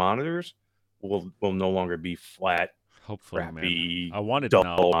our monitors will no longer be flat. Hopefully, crappy, man. I want it dull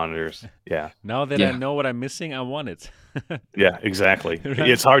now. monitors. Yeah. Now that I know what I'm missing, I want it. Yeah, exactly. Right?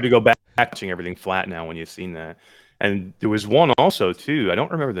 It's hard to go back watching everything flat now when you've seen that. And there was one also too. I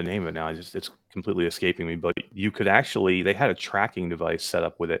don't remember the name of it now. It's completely escaping me. But you could actually, they had a tracking device set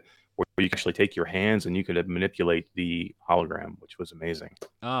up with it where you could actually take your hands and you could manipulate the hologram, which was amazing.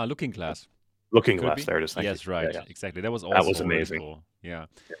 Looking Glass. Looking Glass, there it is. Thank yes, you. right. Yeah. Exactly. That was also really amazing. cool. Yeah.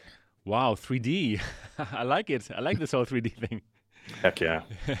 Wow, 3D. I like it. I like this whole 3D thing. Heck yeah.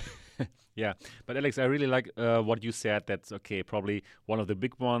 Yeah, but Alex, I really like what you said. That's okay. Probably one of the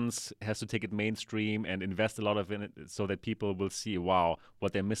big ones has to take it mainstream and invest a lot of in it so that people will see, wow,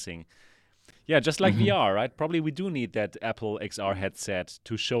 what they're missing. Yeah, just like VR, right? Probably we do need that Apple XR headset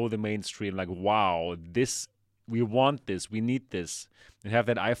to show the mainstream, like, wow, this, we want this, we need this, and have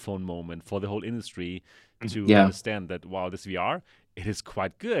that iPhone moment for the whole industry to understand that, wow, this VR, it is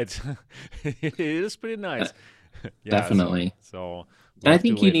quite good. It is pretty nice. Definitely. So and I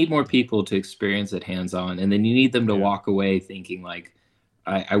think you need more people to experience it hands-on, and then you need them to walk away thinking like,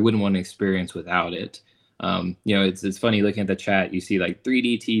 I wouldn't want to experience without it. It's funny looking at the chat, you see like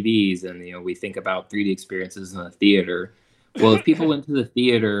 3D TVs, and we think about 3D experiences in the theater. Well, if people went to the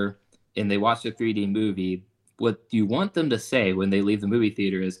theater and they watched a 3D movie, what you want them to say when they leave the movie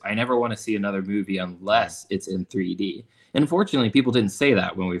theater is, I never want to see another movie unless it's in 3D. And unfortunately, people didn't say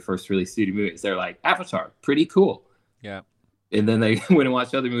that when we first released 3D movies. They're like, Avatar, pretty cool. Yeah. And then they went and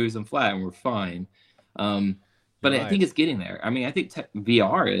watched other movies in flat and were fine. But I think it's getting there. I mean, I think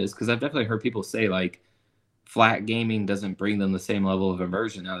VR is, because I've definitely heard people say like flat gaming doesn't bring them the same level of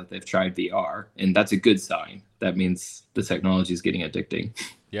immersion now that they've tried VR. And that's a good sign. That means the technology is getting addicting.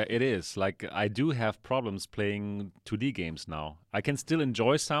 Yeah, it is. Like, I do have problems playing 2D games now. I can still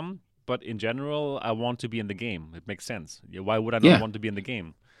enjoy some, but in general, I want to be in the game. It makes sense. Why would I not want to be in the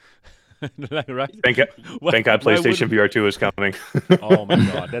game? Right? Thank God PlayStation VR 2 is coming. Oh my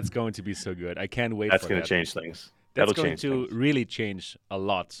God, that's going to be so good. I can't wait That's for going that. to change things. That's going to really change a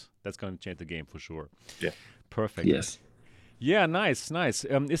lot. That's going to change the game for sure. Yeah. Perfect. Yes. Yeah, nice.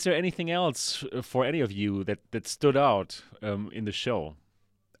 Is there anything else for any of you that stood out in the show?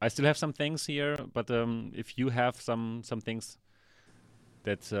 I still have some things here, but if you have some things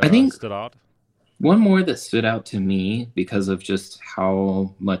that I think stood out. One more that stood out to me because of just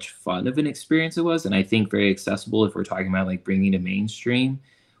how much fun of an experience it was, and I think very accessible if we're talking about like bringing to mainstream,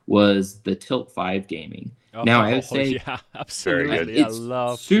 was the Tilt 5 gaming. Now I would say, yeah, absolutely, I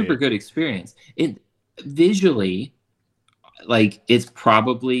love super good experience. It visually, like, it's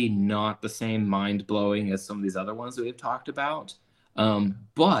probably not the same mind blowing as some of these other ones that we've talked about,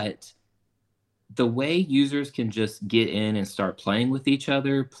 but the way users can just get in and start playing with each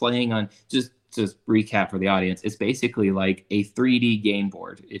other, playing on just recap for the audience, it's basically like a 3D game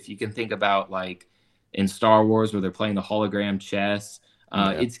board. If you can think about like in Star Wars where they're playing the hologram chess,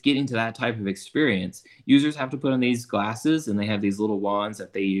 it's getting to that type of experience. Users have to put on these glasses and they have these little wands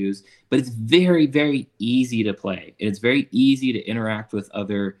that they use, but it's very, very easy to play. And it's very easy to interact with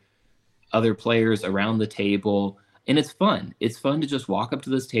other players around the table. And it's fun. It's fun to just walk up to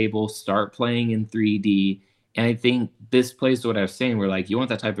this table, start playing in 3D. And I think this plays to what I was saying, where like you want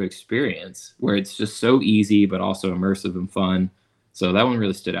that type of experience where it's just so easy, but also immersive and fun. So that one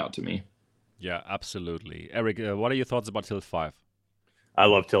really stood out to me. Yeah, absolutely. Eric, what are your thoughts about Tilt 5? I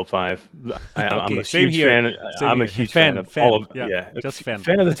love Tilt 5. I'm a huge fan. I'm a huge fan of all of just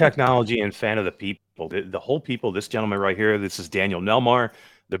fan of the technology and fan of the people. The whole people. This gentleman right here. This is Daniel Nelmar,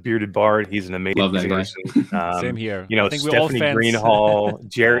 the bearded bard. He's an amazing person. Same here. You know, I think Stephanie Greenhall,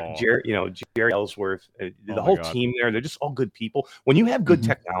 Jerry Ellsworth, the whole God. team there. They're just all good people. When you have good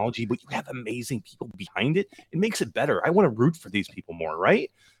technology, but you have amazing people behind it, it makes it better. I want to root for these people more,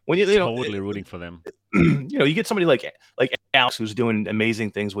 right? When you know, totally rooting for them. You know, you get somebody like Alex who's doing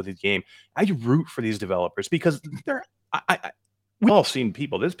amazing things with his game. I root for these developers because they're we've all seen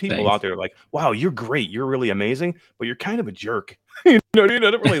people. There's people out there like, wow, you're great, you're really amazing, but you're kind of a jerk. You know, I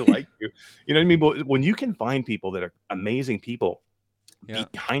don't really like you. You know what I mean? But when you can find people that are amazing people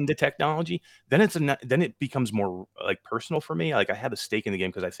behind the technology, then it becomes more like personal for me. Like I have a stake in the game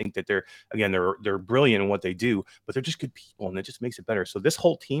because I think that they're brilliant in what they do, but they're just good people, and it just makes it better. So this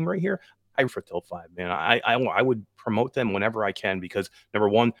whole team right here, I for Tilt 5, man. I would promote them whenever I can because number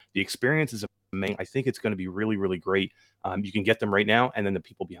one, the experience is amazing. I think it's going to be really, really great. You can get them right now, and then the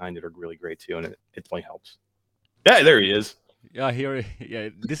people behind it are really great too, and it definitely helps. Yeah, there he is. Yeah, here. Yeah,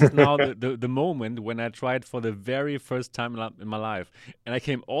 this is now the moment when I tried for the very first time in my life, and I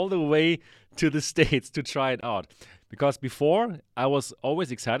came all the way to the States to try it out. Because before I was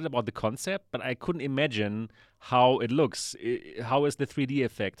always excited about the concept, but I couldn't imagine how it looks. How is the 3D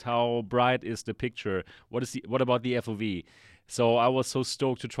effect? How bright is the picture? What about the FOV? So I was so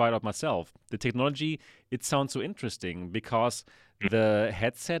stoked to try it out myself. The technology, it sounds so interesting because the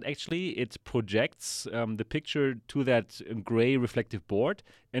headset actually, it projects the picture to that gray reflective board,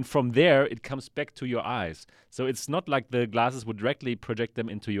 and from there it comes back to your eyes. So it's not like the glasses would directly project them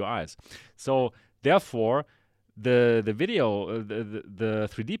into your eyes. So therefore, the video, the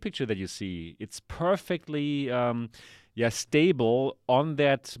 3D picture that you see, it's perfectly stable on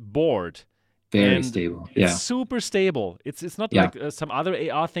that board. Very stable. It's super stable. It's not like some other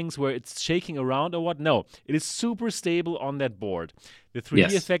AR things where it's shaking around or what. No, it is super stable on that board. The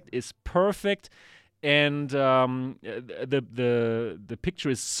 3D effect is perfect, and the picture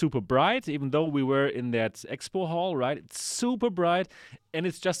is super bright. Even though we were in that expo hall, right? It's super bright, and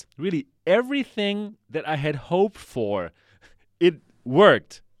it's just really everything that I had hoped for. It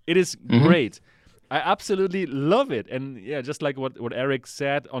worked. It is great. I absolutely love it. And yeah, just like what Eric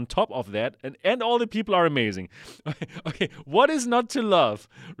said, on top of that, and all the people are amazing. Okay, what is not to love,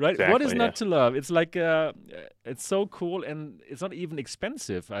 right? Exactly, what is not to love? It's like, it's so cool, and it's not even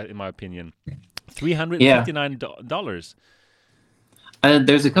expensive, in my opinion. $359.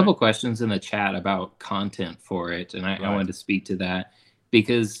 There's a couple questions in the chat about content for it, and I wanted to speak to that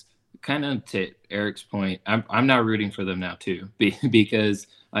because kind of to Eric's point, I'm now rooting for them now too, because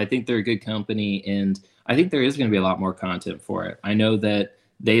I think they're a good company, and I think there is going to be a lot more content for it. I know that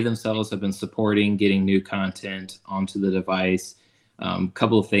they themselves have been supporting getting new content onto the device.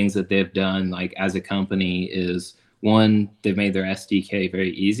 Couple of things that they've done, like as a company, is one, they've made their SDK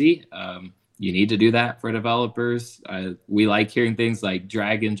very easy. You need to do that for developers. We like hearing things like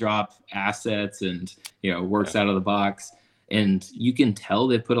drag and drop assets, and works out of the box. And you can tell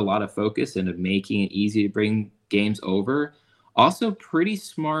they put a lot of focus into making it easy to bring games over. Also pretty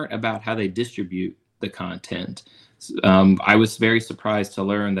smart about how they distribute the content. I was very surprised to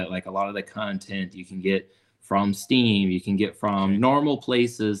learn that like a lot of the content you can get from Steam, you can get from normal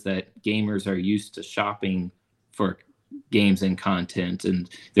places that gamers are used to shopping for games and content, and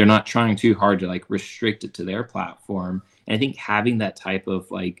they're not trying too hard to like restrict it to their platform. And I think having that type of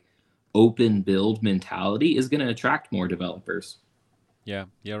like open build mentality is going to attract more developers. Yeah,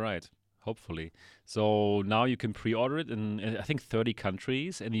 you're right. Hopefully. So now you can pre-order it in, I think, 30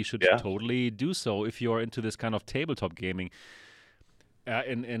 countries, and you should totally do so if you're into this kind of tabletop gaming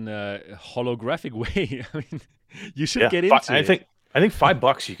in a holographic way. I mean, you should get into it. I think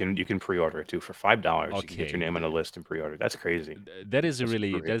 $5 you can pre-order it too. For $5, you can get your name on a list and pre-order. That's crazy. That is a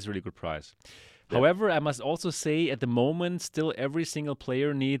really good price. However, I must also say, at the moment, still every single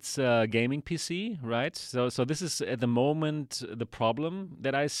player needs a gaming PC, right? So this is at the moment the problem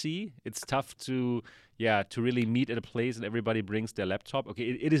that I see. It's tough to really meet at a place and everybody brings their laptop. Okay,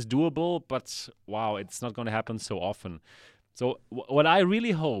 it is doable, but wow, it's not going to happen so often. So what I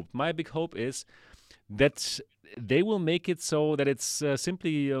really hope, my big hope is that they will make it so that it's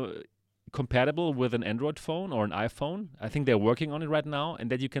simply compatible with an Android phone or an iPhone. I think they're working on it right now,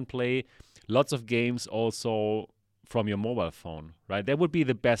 and that you can play lots of games also from your mobile phone, right? That would be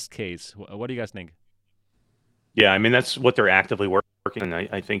the best case. What do you guys think? Yeah, I mean, that's what they're actively working on.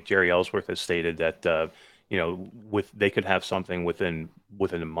 I think Jerry Ellsworth has stated that, they could have something within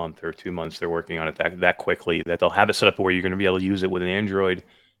a month or 2 months. They're working on it that quickly, that they'll have it set up where you're going to be able to use it with an Android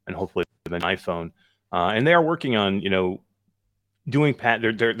and hopefully with an iPhone. And they are working on, doing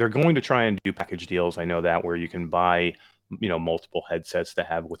they're going to try and do package deals. I know that, where you can buy multiple headsets to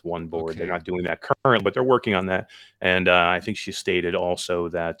have with one board. They're not doing that currently, but they're working on that. And I think she stated also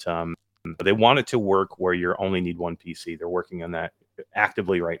that they want it to work where you only need one PC. They're working on that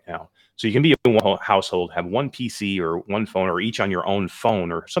actively right now. So you can be in one household, have one PC or one phone, or each on your own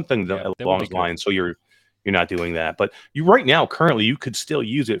phone or something along those lines. So you're not doing that. But right now, currently, you could still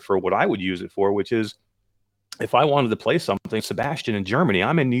use it for what I would use it for, which is if I wanted to play something, Sebastian in Germany,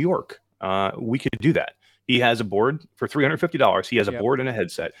 I'm in New York. We could do that. He has a board for $350. He has a board and a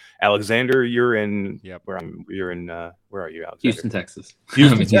headset. Alexander, you're in where are you, Alexander? Houston, Texas.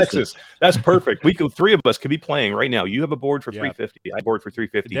 Houston, Texas. That's perfect. Three of us could be playing right now. You have a board for $350. I have a board for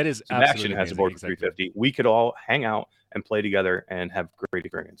 $350. That is Sebastian has a board for $350. We could all hang out and play together and have great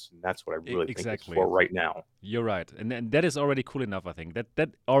experience. And that's what I really think it's for right now. You're right. And that is already cool enough, I think.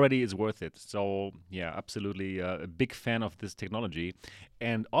 That already is worth it. So, yeah, absolutely a big fan of this technology.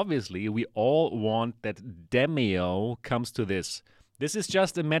 And obviously, we all want that Demeo comes to this. This is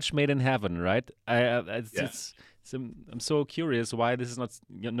just a match made in heaven, right? I'm so curious why this is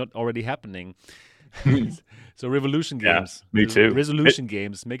not already happening. So Revolution Games. Me too. Resolution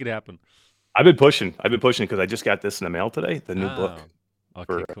Games, make it happen. I've been pushing because I just got this in the mail today, the new book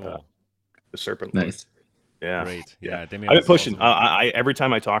for cool. The Serpent. Nice. Yeah. Great. Yeah. I've been pushing. Awesome. Every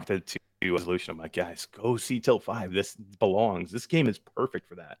time I talk to Resolution, I'm like, guys, go see Tilt 5. This belongs. This game is perfect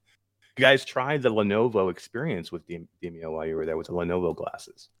for that. You guys tried the Lenovo experience with Demio while you were there with the Lenovo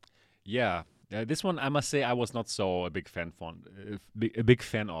glasses. Yeah, this one I must say I was not so a big fan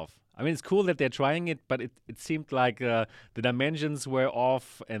of. I mean, it's cool that they're trying it, but it seemed like the dimensions were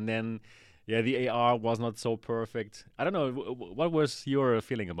off, and then the AR was not so perfect. I don't know. What was your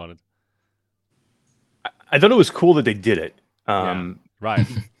feeling about it? I thought it was cool that they did it. Right.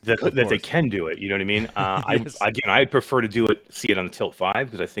 that they can do it. You know what I mean? Yes. I'd prefer to see it on the Tilt 5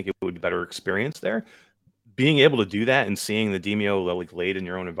 because I think it would be a better experience there. Being able to do that and seeing the Demio like laid in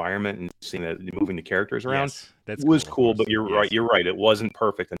your own environment and seeing that moving the characters around was cool. But you're right. You're right. It wasn't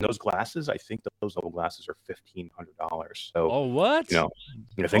perfect. And those glasses, I think those little glasses are $1,500. So what?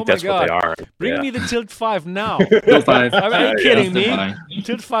 I think that's what they are. Bring me the Tilt 5 now. Tilt 5. Are you kidding me?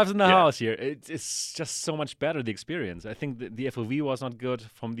 Tilt 5's in the house here. It's just so much better, the experience. I think the FOV was not good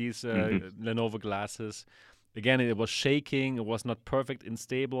from these Lenovo glasses. Again, it was shaking. It was not perfect and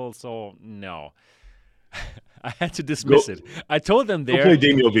stable. So no. I had to dismiss it. I told them there. Go play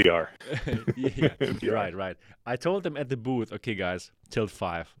Demio VR. Right. I told them at the booth, okay, guys, Tilt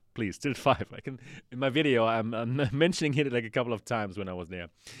 5, please, Tilt 5. I can in my video. I'm mentioning it like a couple of times when I was there.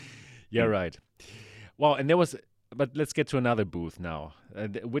 Yeah, right. Well, and there was, but let's get to another booth now,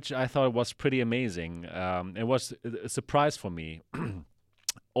 which I thought was pretty amazing. It was a surprise for me.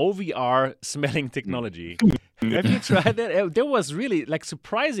 OVR smelling technology. Have you tried that? That was really like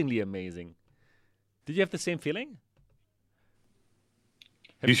surprisingly amazing. Did you have the same feeling?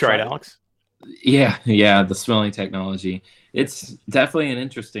 You tried it, Alex? Yeah, the smelling technology. It's definitely an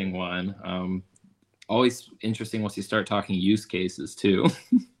interesting one. Always interesting once you start talking use cases too.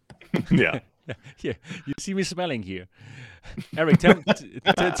 Yeah. You see me smelling here. Eric, tell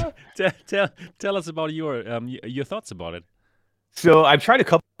us about your thoughts about it. So I've tried a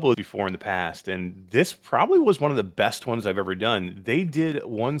couple before in the past, and this probably was one of the best ones I've ever done. They did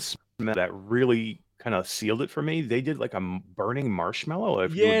one smell that really kind of sealed it for me. They did like a burning marshmallow.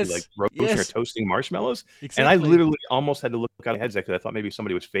 If you would be like roasting or toasting marshmallows. Exactly. And I literally almost had to look out of my headset because I thought maybe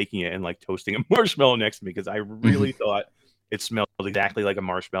somebody was faking it and like toasting a marshmallow next to me because I really thought it smelled exactly like a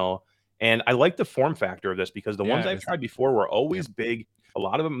marshmallow. And I like the form factor of this because the ones I've tried before were always big. A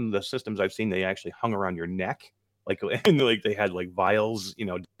lot of them, the systems I've seen, they actually hung around your neck. And like they had like vials,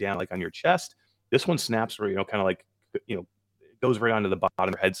 down like on your chest. This one snaps where, kind of like, goes right onto the bottom of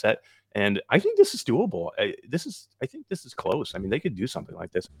your headset. And I think this is doable. I think this is close. I mean, they could do something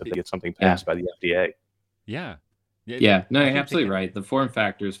like this if they get something passed by the FDA. Yeah. No, you're absolutely right. The form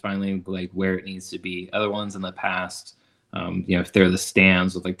factor is finally like where it needs to be. Other ones in the past, if they're the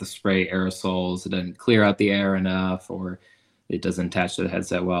stands with like the spray aerosols, it doesn't clear out the air enough, or it doesn't attach to the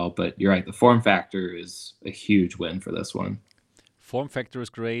headset well. But you're right, the form factor is a huge win for this one. Form factor is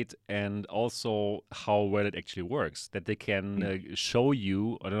great, and also how well it actually works. That they can show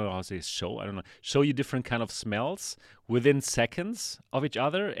you, I don't know how to say show you different kind of smells within seconds of each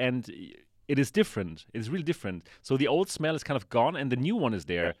other, and it is different. It's really different. So the old smell is kind of gone, and the new one is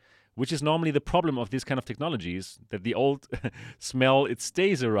there, which is normally the problem of these kind of technologies, that the old smell, it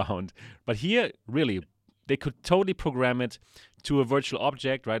stays around. But here, really, they could totally program it to a virtual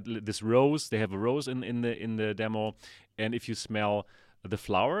object, right? This rose, they have a rose in the demo, and if you smell the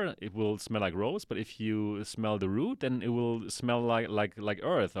flower, it will smell like rose. But if you smell the root, then it will smell like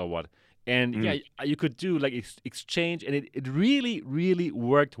earth or what. And you could do like exchange, and it really, really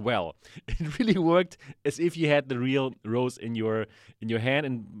worked well. It really worked as if you had the real rose in your hand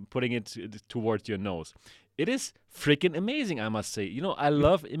and putting it towards your nose. It is freaking amazing, I must say. I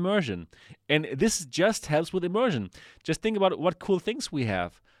love immersion. And this just helps with immersion. Just think about what cool things we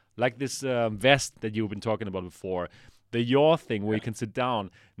have. Like this vest that you've been talking about before. The yaw thing where you can sit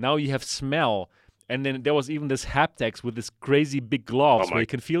down. Now you have smell. And then there was even this haptics with this crazy big gloves where you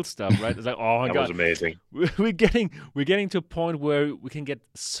can feel stuff, right? It's like, oh my God. That was amazing. We're getting to a point where we can get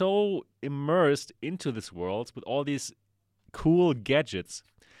so immersed into this world with all these cool gadgets.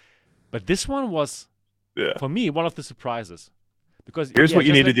 But this one was... for me, one of the surprises. Because here's what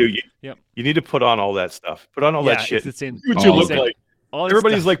you need to do. You need to put on all that stuff. Put on all that shit. It's insane. What you look like.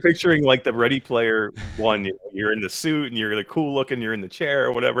 Everybody's like picturing like the Ready Player One. You're in the suit and you're the cool looking. You're in the chair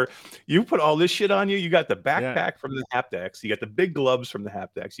or whatever. You put all this shit on you. You got the backpack from the haptics. You got the big gloves from the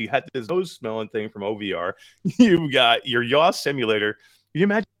haptics. You had this nose smelling thing from OVR. You got your yaw simulator. Can you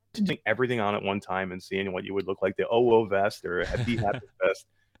imagine doing everything on at one time and seeing what you would look like, the OO vest or a happy vest?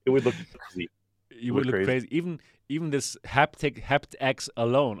 It would look crazy. You would look crazy. Even this haptics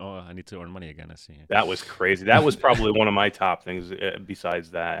alone. Oh, I need to earn money again. I see. That was crazy. That was probably one of my top things.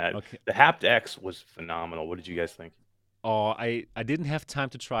 Besides that, the haptics was phenomenal. What did you guys think? Oh, I didn't have time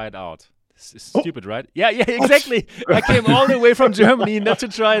to try it out. Stupid, right? Yeah, exactly. I came all the way from Germany not to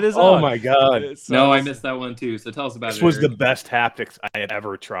try this out. Oh my god! No, I missed that one too. So tell us about it. This was the best haptics I had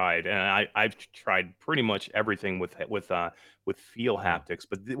ever tried, and I've tried pretty much everything with feel haptics,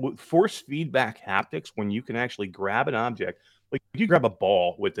 but with force feedback haptics, when you can actually grab an object, like you grab a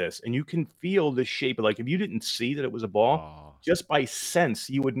ball with this, and you can feel the shape. Like if you didn't see that it was a ball, just by sense,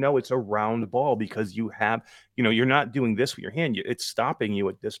 you would know it's a round ball because you have, you're not doing this with your hand. It's stopping you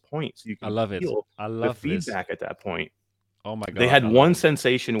at this point, so you can feel the feedback at that point. Oh my god! They had one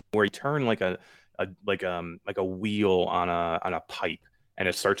sensation where you turn like a wheel on a pipe, and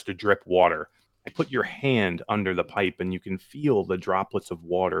it starts to drip water. And put your hand under the pipe, and you can feel the droplets of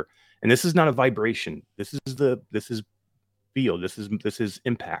water. And this is not a vibration. This is feel. This is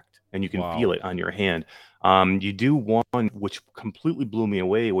impact, and you can feel it on your hand. You do one which completely blew me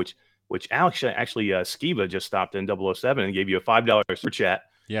away, which actually Skiba just stopped in 007 and gave you a $5 super chat.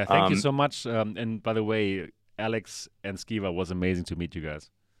 Yeah, thank you so much. And by the way, Alex and Skiba, was amazing to meet you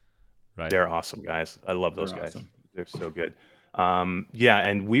guys. Right, they're awesome guys. I love those guys. Awesome. They're so good.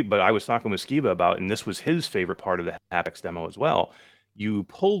 But I was talking with Skiba about, and this was his favorite part of the haptics demo as well. You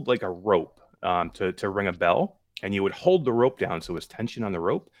pulled like a rope to ring a bell, and you would hold the rope down so it was tension on the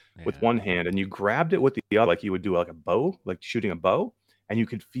rope with one hand, and you grabbed it with the other, like you would do like a bow, like shooting a bow, and you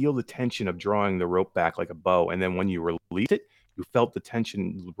could feel the tension of drawing the rope back like a bow. And then when you released it, you felt the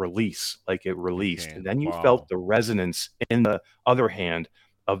tension release, like it released, and then you felt the resonance in the other hand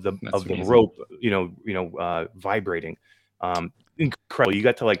of the rope, vibrating. Incredible. You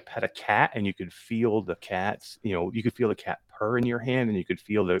got to like pet a cat, and you could feel the cat's, you could feel the cat purr in your hand, and you could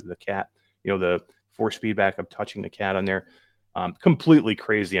feel the cat, the force feedback of touching the cat on there. Completely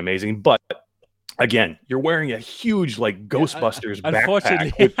crazy, amazing. But again, you're wearing a huge like Ghostbusters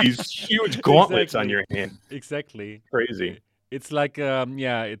backpack with these huge gauntlets on your hand. Exactly. Crazy. It's like,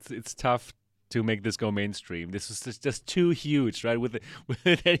 it's tough to make this go mainstream. This is just too huge, right? With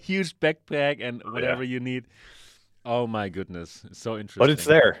that huge backpack and whatever you need. Oh my goodness, so interesting. But it's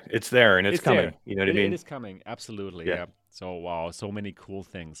there, and it's coming. There. You know what I mean? It is coming, absolutely. Yeah. So wow, so many cool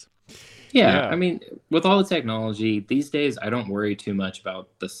things. Yeah, I mean, with all the technology these days, I don't worry too much about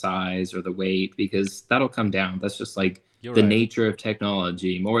the size or the weight, because that'll come down. That's just like nature of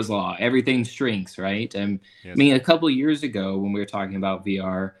technology. Moore's law, everything shrinks, right? And I mean, a couple of years ago when we were talking about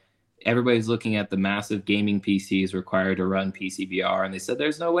VR, everybody's looking at the massive gaming PCs required to run PC VR, and they said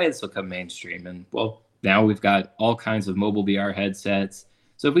there's no way this will come mainstream. And well, now we've got all kinds of mobile VR headsets.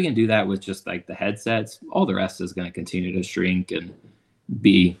 So if we can do that with just like the headsets, all the rest is going to continue to shrink and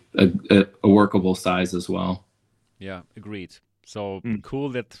be a workable size as well. Yeah, agreed. So cool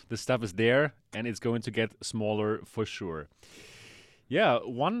that the stuff is there, and it's going to get smaller for sure. Yeah,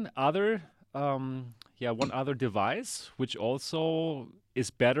 one other device which also is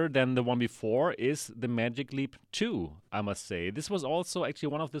better than the one before is the Magic Leap 2, I must say. This was also actually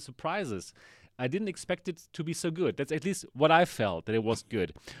one of the surprises. I didn't expect it to be so good. That's at least what I felt, that it was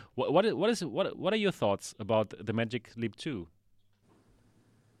good. What are your thoughts about the Magic Leap 2?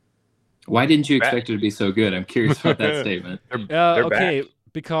 Why didn't you expect it to be so good? I'm curious about that statement. They're okay, back.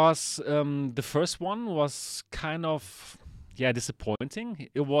 Because the first one was kind of disappointing.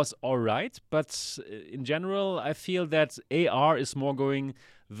 It was all right, but in general, I feel that AR is more going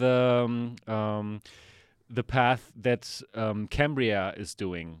the path that Cambria is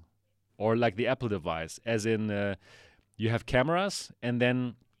doing. Or like the Apple device, as in you have cameras, and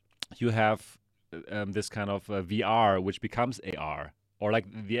then you have this kind of VR, which becomes AR, or like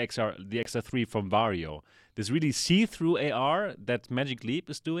the XR3 from Vario. This really see-through AR that Magic Leap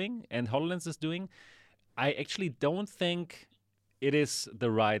is doing and HoloLens is doing. I actually don't think it is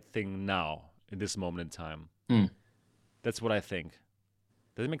the right thing now in this moment in time. That's what I think.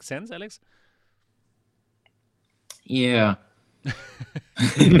 Does it make sense, Alex? Yeah.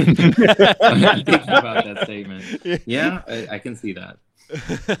 I'm thinking about that statement. Yeah, I can see that.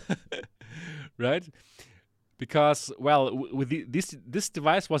 Right? Because, well, with this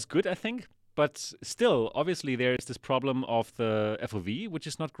device was good, I think, but still, obviously, there is this problem of the FOV, which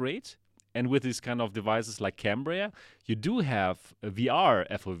is not great. And with these kind of devices like Cambria, you do have VR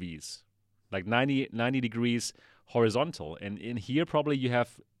FOVs, like 90 degrees horizontal. And in here, probably you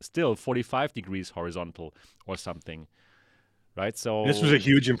have still 45 degrees horizontal or something. Right, so this was a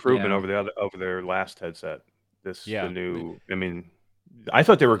huge improvement over their last headset. The new. I mean, I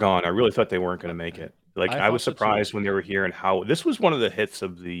thought they were gone. I really thought they weren't going to make it. Like I was surprised when they were here, and how this was one of the hits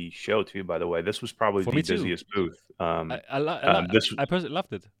of the show too. By the way, this was probably the busiest booth. I personally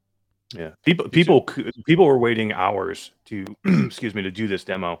loved it. Yeah, people were waiting hours to to do this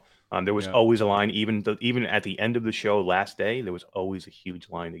demo. There was always a line, even at the end of the show last day, there was always a huge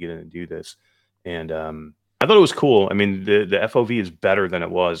line to get in and do this. And I thought it was cool. I mean, the FOV is better than it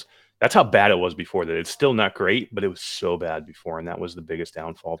was. That's how bad it was before that. It's still not great, but it was so bad before. And that was the biggest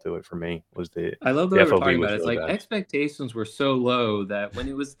downfall to it for me, was I love the way we're talking about it. It's really like bad. Expectations were so low that when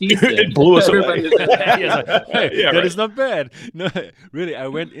it was decent, It blew us away. That is not bad. No, really, I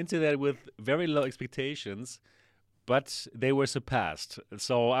went into that with very low expectations, but they were surpassed.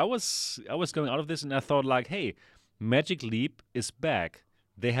 So I was going out of this and I thought like, hey, Magic Leap is back.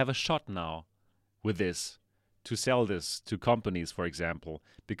 They have a shot now with this to sell this to companies, for example,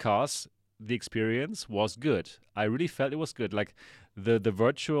 because the experience was good. I really felt it was good. Like the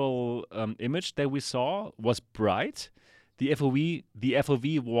virtual image that we saw was bright. The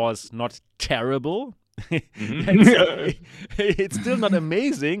FOV was not terrible. It's still not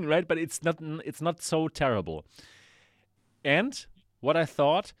amazing, right? But it's not so terrible. And what I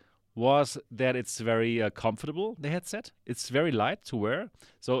thought was that it's very comfortable, the headset. It's very light to wear.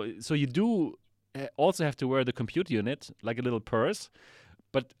 So you do also have to wear the compute unit, like a little purse.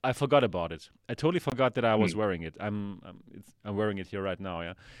 But I forgot about it. I totally forgot that I was wearing it. I'm wearing it here right now,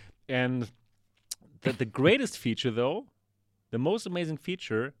 yeah. And the greatest feature, though, the most amazing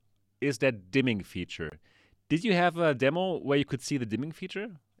feature, is that dimming feature. Did you have a demo where you could see the dimming feature,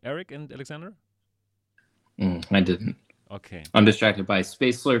 Eric and Alexander? I didn't. Okay. I'm distracted by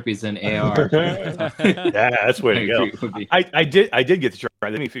Space Slurpees and AR. Yeah, that's the way to go. I did get to try.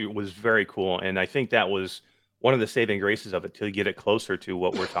 The dimming feature was very cool, and I think that was one of the saving graces of it to get it closer to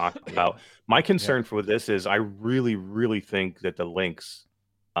what we're talking about. My concern for this is I really, really think that the Lynx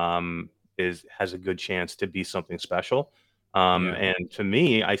has a good chance to be something special. And to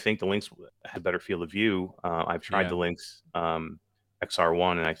me, I think the Lynx had a better field of view. I've tried the Lynx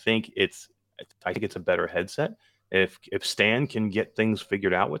XR1, and I think it's a better headset. If Stan can get things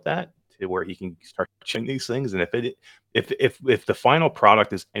figured out with that, to where he can start checking these things, and if the final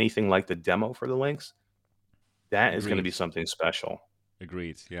product is anything like the demo for the Lynx, that is going to be something special.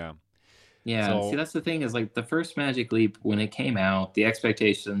 Agreed. Yeah. Yeah. So, see, that's the thing, is like the first Magic Leap, when it came out, the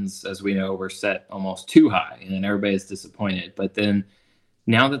expectations, as we know, were set almost too high, and then everybody's disappointed. But then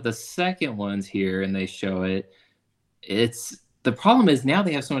now that the second one's here and they show it, the problem is now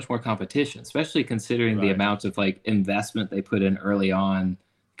they have so much more competition, especially considering the amount of like investment they put in early on.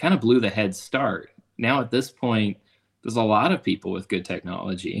 Kind of blew the head start. Now at this point, there's a lot of people with good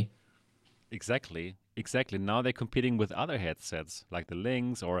technology. Exactly. Now they're competing with other headsets like the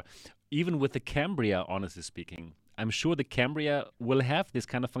Lynx, or even with the Cambria, honestly speaking. I'm sure the Cambria will have this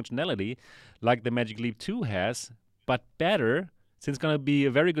kind of functionality like the Magic Leap 2 has, but better, since it's going to be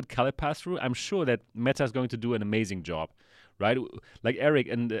a very good color pass-through. I'm sure that Meta is going to do an amazing job. Right, like Eric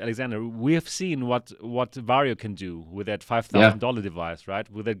and Alexander, we have seen what Vario can do with that $5,000 device,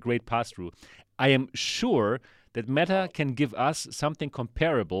 right? With that great pass-through. I am sure that Meta can give us something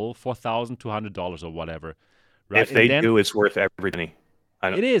comparable for $1,200 or whatever. Right? If they do, it's worth every penny.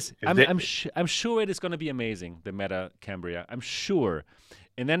 It is. I'm sure it is going to be amazing, the Meta Cambria. I'm sure.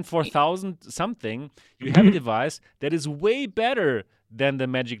 And then for $1,000 something, you have a device that is way better than the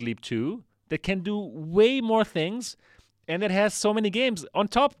Magic Leap 2, that can do way more things, and it has so many games on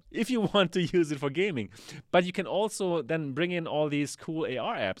top if you want to use it for gaming. But you can also then bring in all these cool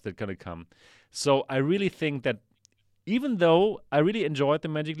AR apps that are going to come. So I really think that even though I really enjoyed the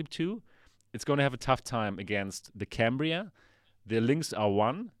Magic Leap 2, it's going to have a tough time against the Cambria, the Lynx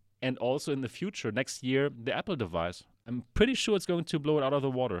R1, and also in the future, next year, the Apple device. I'm pretty sure it's going to blow it out of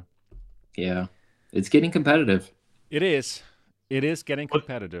the water. Yeah. It's getting competitive. It is. It is getting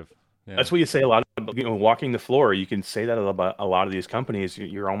competitive. Yeah. That's what you say a lot about, walking the floor. You can say that about a lot of these companies.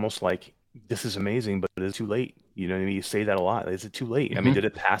 You're almost like, this is amazing, but it's too late. You know what I mean? You say that a lot. Is it too late? I mean, did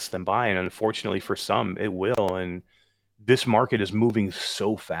it pass them by? And unfortunately for some, it will. And this market is moving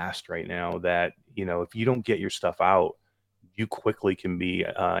so fast right now that, if you don't get your stuff out, you quickly can be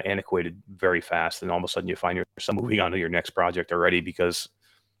antiquated very fast. And all of a sudden you find yourself moving on to your next project already because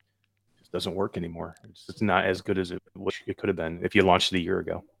it just doesn't work anymore. It's just not as good as it could have been if you launched it a year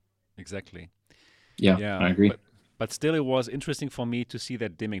ago. Exactly. Yeah, I agree. But still, it was interesting for me to see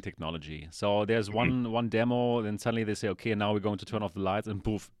that dimming technology. So there's one demo, then suddenly they say, okay, now we're going to turn off the lights, and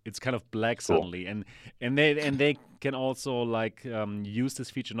poof, it's kind of black suddenly. And they can also use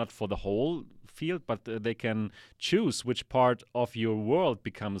this feature not for the whole field, but they can choose which part of your world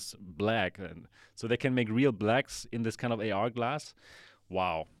becomes black, and so they can make real blacks in this kind of AR glass.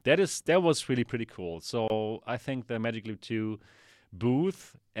 Wow, that was really pretty cool. So I think the Magic Leap 2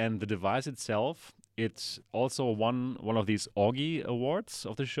 booth and the device itself it also won one of these Augie Awards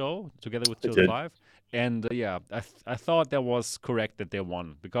of the show together with It Tilde did. 5. And yeah, I thought that was correct that they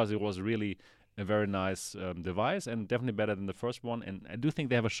won because it was really a very nice device and definitely better than the first one. And I do think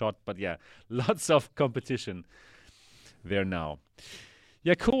they have a shot, but yeah, lots of competition there now.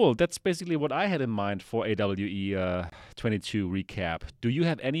 Yeah, cool. That's basically what I had in mind for AWE 22 recap. Do you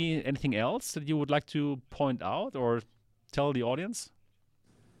have anything else that you would like to point out or tell the audience?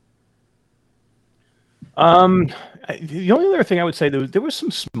 The only other thing I would say, there was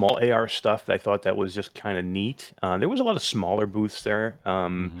some small AR stuff that I thought that was just kind of neat. There was a lot of smaller booths there.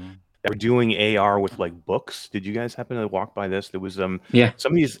 That were doing AR with like books. Did you guys happen to walk by this? There was some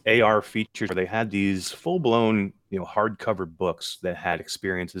of these AR features where they had these full-blown, hardcover books that had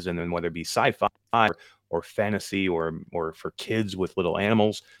experiences in them, whether it be sci-fi or fantasy or for kids with little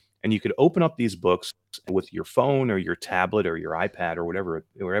animals. And you could open up these books with your phone or your tablet or your iPad or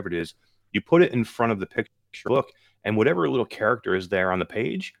whatever it is. You put it in front of the picture book, and whatever little character is there on the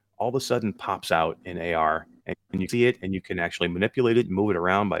page all of a sudden pops out in AR, and you see it, and you can actually manipulate it and move it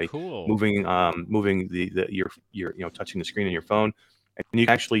around by moving your touching the screen on your phone, and you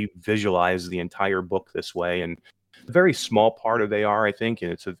can actually visualize the entire book this way. And a very small part of AR, I think,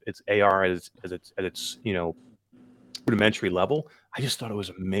 and it's AR at its rudimentary level. I just thought it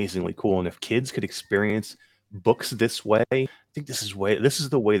was amazingly cool, and if kids could experience books this way, I think this is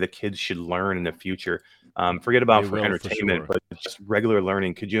the way the kids should learn in the future. Forget about for entertainment, but just regular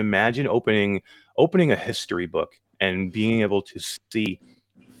learning. Could you imagine opening a history book and being able to see,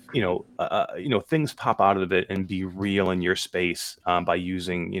 things pop out of it and be real in your space by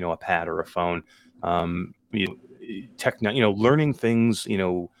using, a pad or a phone? Learning things,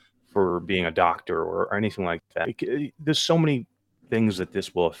 for being a doctor or anything like that. There's so many things that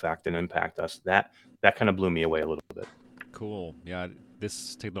this will affect and impact us. That kind of blew me away a little bit. Cool. Yeah,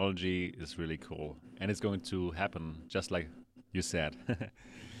 this technology is really cool, and it's going to happen just like you said.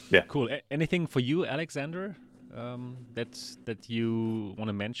 Yeah. Cool. Anything for you, Alexander, that you want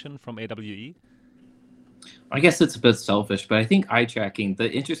to mention from AWE? I guess it's a bit selfish, but I think eye tracking,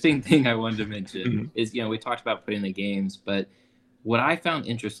 the interesting thing I wanted to mention is, we talked about putting the games, but what I found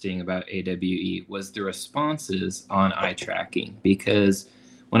interesting about AWE was the responses on eye tracking, because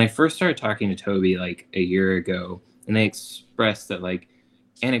when I first started talking to Toby like a year ago, and they expressed that like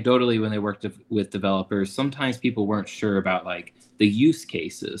anecdotally when they worked with developers, sometimes people weren't sure about like the use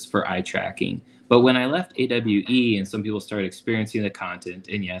cases for eye tracking. But when I left AWE and some people started experiencing the content,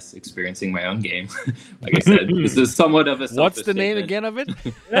 and yes, experiencing my own game, like I said, this is somewhat of a What's the name again of it?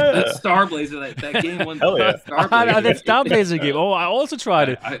 Star Blazer. That game won. Hell yeah. Star Blazer. That Star Blazer game. Oh, I also tried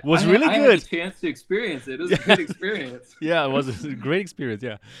it. It was really good. I had a chance to experience it. It was a good experience. Yeah, it was a great experience.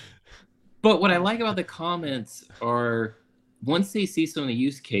 Yeah. But what I like about the comments are, once they see some of the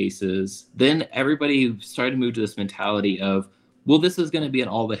use cases, then everybody started to move to this mentality of, well, this is going to be in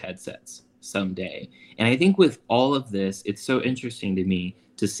all the headsets someday. And I think with all of this, it's so interesting to me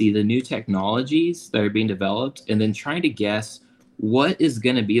to see the new technologies that are being developed and then trying to guess what is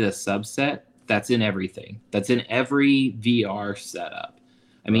going to be the subset that's in everything, that's in every VR setup.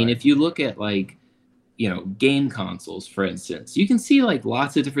 I mean, if you look at like, game consoles, for instance, you can see like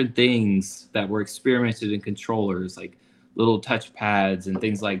lots of different things that were experimented in controllers, like little touch pads and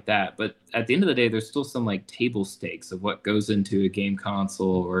things like that. But at the end of the day, there's still some like table stakes of what goes into a game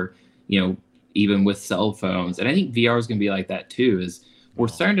console, or, even with cell phones. And I think VR is going to be like that too, is we're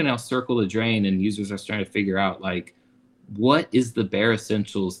starting to now circle the drain, and users are starting to figure out like, what is the bare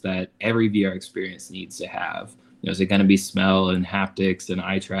essentials that every VR experience needs to have? Is it going to be smell and haptics and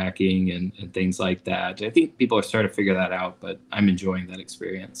eye tracking and things like that? I think people are starting to figure that out, but I'm enjoying that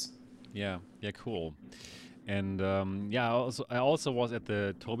experience. Yeah, cool. And I also was at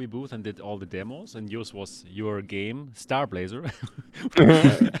the Toby booth and did all the demos, and yours was your game, Star Blazer.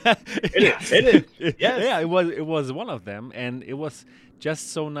 It is. Yes. Yeah, it was one of them, and it was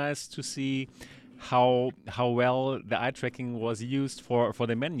just so nice to see how well the eye tracking was used for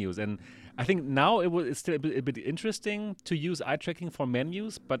the menus. And I think now it's still a bit interesting to use eye tracking for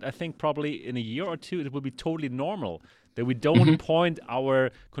menus, but I think probably in a year or two it will be totally normal that we don't point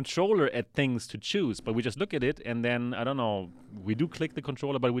our controller at things to choose, but we just look at it, and then, I don't know, we do click the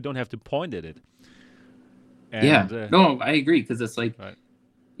controller, but we don't have to point at it. And, no, I agree, because it's like,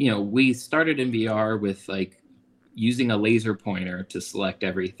 we started in VR with like using a laser pointer to select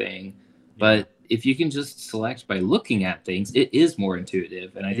everything, but if you can just select by looking at things, it is more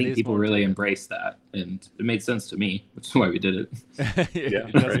intuitive, and I think people really embrace that, and it made sense to me, which is why we did it.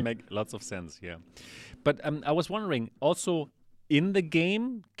 It does make lots of sense, yeah. But I was wondering, also in the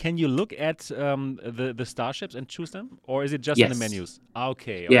game, can you look at the starships and choose them, or is it just in the menus?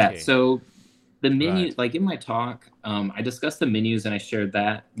 Okay. Yeah. So the menu, Right. like in my talk, I discussed the menus and I shared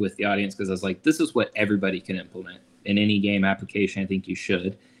that with the audience because I was like, this is what everybody can implement in any game application. I think you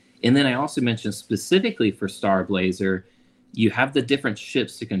should. And then I also mentioned specifically for Star Blazer, you have the different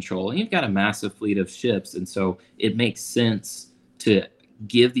ships to control, and you've got a massive fleet of ships. And so it makes sense to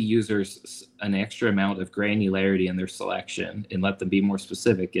give the users an extra amount of granularity in their selection and let them be more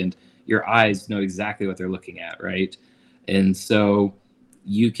specific. And your eyes know exactly what they're looking at, right? And so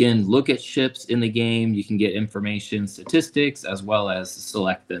you can look at ships in the game, you can get information, statistics, as well as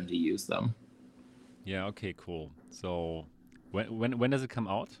select them to use them. Yeah. Okay. Cool. So, when does it come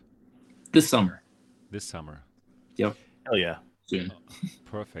out? This summer. This summer. Yep. Hell yeah. Soon.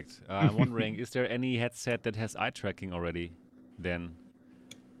 Perfect. I'm wondering, is there any headset that has eye tracking already? Then,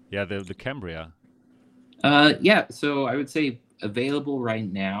 yeah, the Cambria. Yeah, so I would say available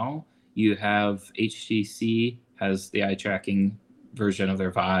right now, you have HTC has the eye tracking version of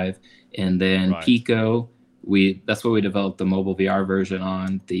their Vive, and then Right. Pico, that's what we developed the mobile VR version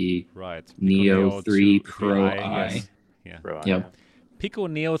on, the Right. Pico Neo 3 2 Pro Eye. Yes. Yeah. Bro, Yep. Pico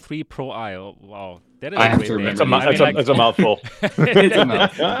Neo 3 Pro Eye. Oh, wow. That is I a have great to name. remember That's a mouthful. It's a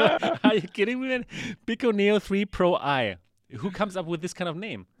mouthful. Are you kidding me, man? Pico Neo 3 Pro Eye. Who comes up with this kind of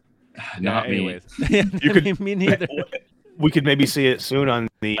name? Not me. anyways. You could- me neither. We could maybe see it soon on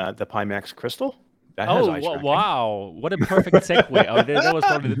the Pimax Crystal. That has eye tracking. Wow. What a perfect segue. Oh, that was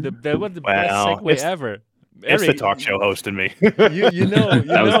probably the best Wow. segue It's- ever. It's the Eric, talk show host in me. You know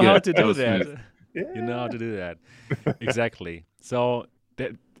That was how good. to That do was that. smooth. You know how to do that. Exactly. So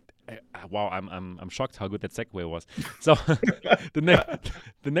that wow, I'm shocked how good that segue was. So the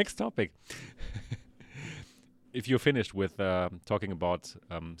next topic. If you're finished with talking about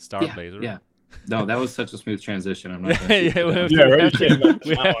Star Blazer. Yeah. No, that was such a smooth transition. I'm not gonna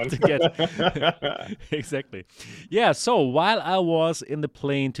we have to get exactly. Yeah. So while I was in the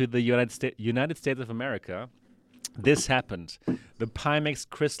plane to the United States of America, this happened. The Pimax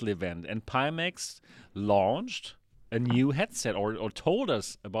Crystal event, and Pimax launched a new headset, or told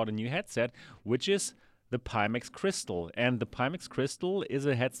us about a new headset, which is the Pimax Crystal. And the Pimax Crystal is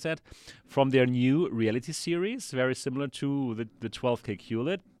a headset from their new reality series, very similar to the 12K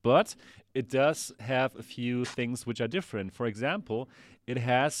QLED, but it does have a few things which are different. For example, it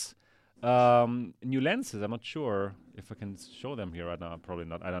has new lenses. I'm not sure if I can show them here right now. Probably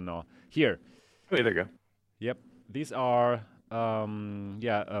not. I don't know. Here. Oh, there you go. Yep. These are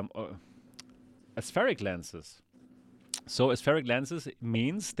aspheric lenses. So aspheric lenses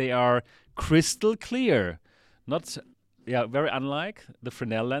means they are crystal clear, not very unlike the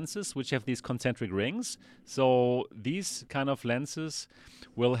Fresnel lenses, which have these concentric rings. So these kind of lenses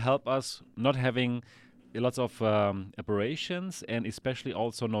will help us not having lots of aberrations, and especially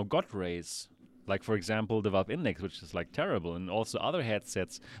also no God rays. Like, for example, the Valve Index, which is like terrible, and also other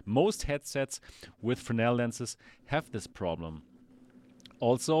headsets. Most headsets with Fresnel lenses have this problem.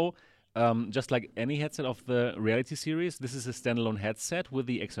 Also, just like any headset of the Reality series, this is a standalone headset with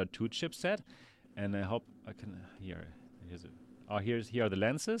the XR2 chipset, and I hope I can here are the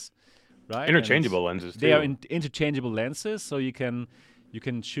lenses, right? Interchangeable And lenses too. they are interchangeable lenses, so you can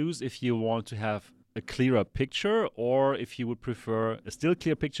choose if you want to have a clearer picture, or if you would prefer a still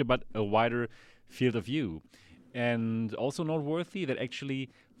clear picture but a wider field of view. And also noteworthy that actually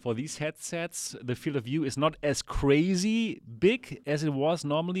for these headsets, the field of view is not as crazy big as it was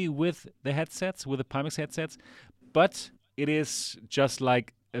normally with the headsets, with the Pimax headsets, but it is just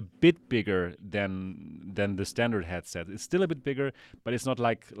like a bit bigger than the standard headset. It's still a bit bigger, but it's not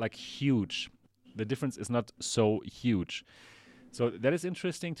like huge. The difference is not so huge. So that is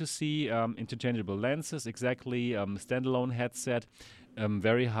interesting to see. Interchangeable lenses, exactly. Standalone headset,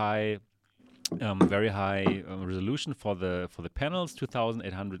 very high resolution for the panels,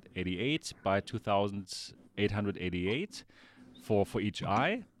 2888 by 2888 for each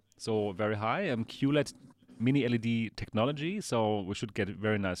eye. So very high. QLED mini LED technology. So we should get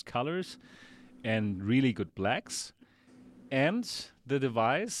very nice colors and really good blacks. And the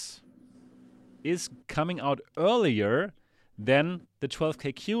device is coming out earlier than the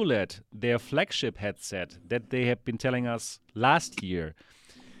 12K QLED, their flagship headset that they have been telling us last year.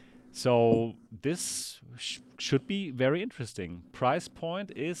 So this should be very interesting. Price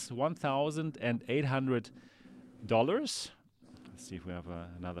point is $1,800. Let's see if we have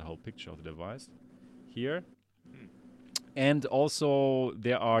another whole picture of the device here. And also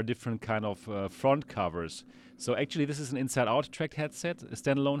there are different kind of front covers. So actually this is an inside-out tracked headset, a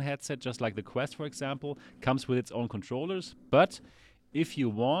standalone headset, just like the Quest, for example, comes with its own controllers. But if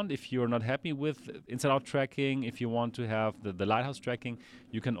you're not happy with inside-out tracking, if you want to have the Lighthouse tracking,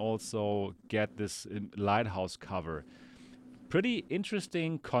 you can also get this Lighthouse cover. pretty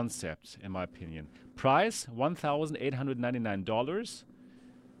interesting concept, in my opinion. Price $1,899,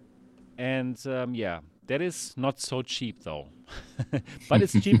 and that is not so cheap though. But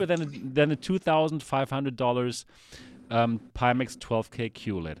it's cheaper than the $2,500 Pimax 12K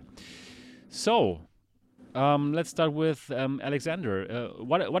QLED. So let's start with Alexander.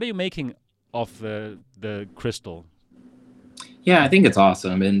 What are you making of the Crystal? Yeah, I think it's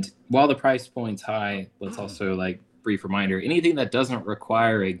awesome. And while the price point's high, let's also brief reminder, anything that doesn't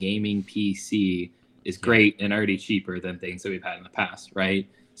require a gaming PC is great and already cheaper than things that we've had in the past, right?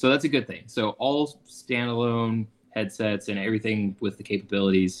 So that's a good thing. So all standalone headsets and everything with the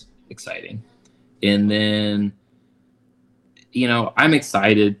capabilities, exciting. And then, I'm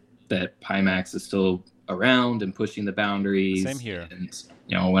excited that Pimax is still around and pushing the boundaries. Same here. And,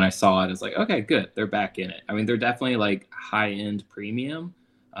 when I saw it, I was like, okay, good. They're back in it. I mean, they're definitely high-end premium,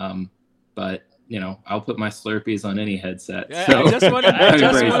 but I'll put my Slurpees on any headset. Yeah, so. I just wanted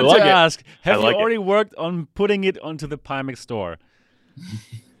to ask, have you already it. worked on putting it onto the Pimax store?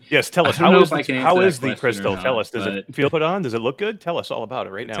 Yes, tell us, how is the Crystal? Tell us, does it feel put on? Does it look good? Tell us all about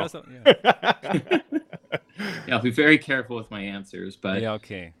it right now. Yeah, I'll be very careful with my answers, but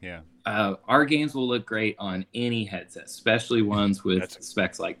our games will look great on any headset, especially ones with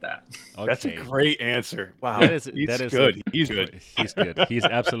specs like that. Okay. That's a great answer. Wow, he's good. He's good. He's good. He's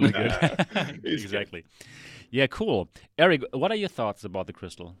absolutely good. Exactly. Good. Yeah, cool. Eric, what are your thoughts about the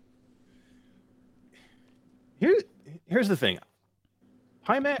Crystal? Here's the thing.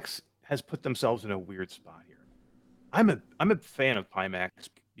 Pimax has put themselves in a weird spot here. I'm a fan of Pimax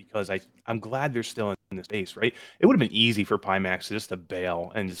because I'm glad they're still in the space, right? It would have been easy for Pimax just to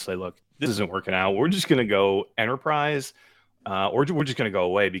bail and just say, look, this isn't working out. We're just going to go enterprise, or we're just going to go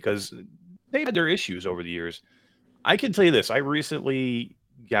away, because they've had their issues over the years. I can tell you this. I recently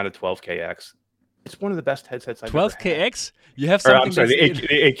got a 12KX. It's one of the best headsets I've ever had. 12KX? You have something. I'm sorry,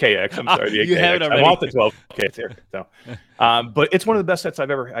 the 8KX. I'm sorry, the 8KX. You have it already. I want the 12KX here. So, but it's one of the best sets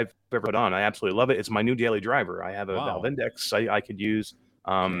I've ever put on. I absolutely love it. It's my new daily driver. I have a Valve Index I could use,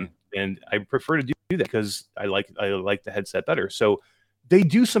 and I prefer to do that because I like the headset better. So they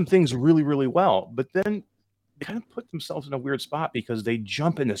do some things really, really well, but then they kind of put themselves in a weird spot because they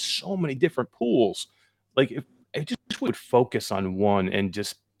jump into so many different pools. Like, if I just would focus on one and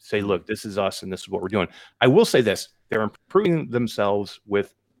just say, look, this is us and this is what we're doing. I will say this. They're improving themselves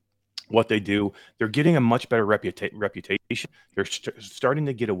with what they do. They're getting a much better reputation. They're starting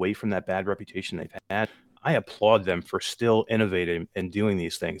to get away from that bad reputation they've had. I applaud them for still innovating and doing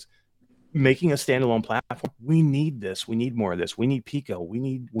these things. Making a standalone platform. We need this. We need more of this. We need Pico. We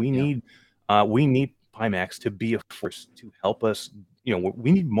need Pimax to be a force to help us.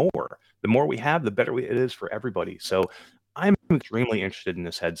 We need more. The more we have, the better it is for everybody. So I'm extremely interested in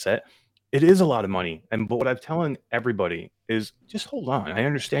this headset. It is a lot of money, but what I'm telling everybody is just hold on. I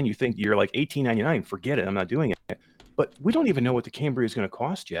understand you think you're like $18.99. Forget it. I'm not doing it. But we don't even know what the Cambria is going to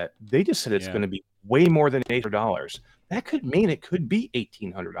cost yet. They just said it's going to be way more than $800. That could mean it could be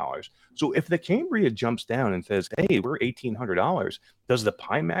 $1,800. So if the Cambria jumps down and says, hey, we're $1,800, does the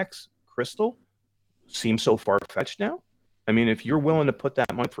Pimax Crystal seem so far-fetched now? I mean, if you're willing to put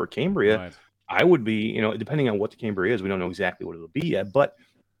that money for a Cambria, I would be, depending on what the Cambria is, we don't know exactly what it'll be yet. But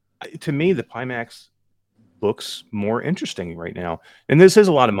to me, the Pimax looks more interesting right now. And this is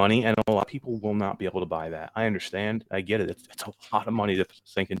a lot of money, and a lot of people will not be able to buy that. I understand. I get it. It's a lot of money to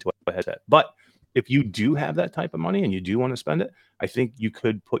sink into a headset. But if you do have that type of money and you do want to spend it, I think you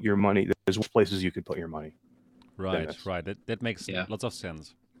could put your money. There's places you could put your money. Right. That makes lots of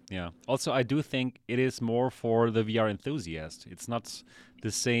sense. Yeah. Also, I do think it is more for the VR enthusiast. It's not the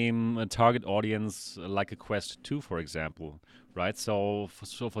same target audience like a Quest 2, for example, right? So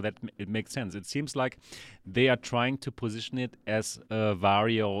for that, it makes sense. It seems like they are trying to position it as a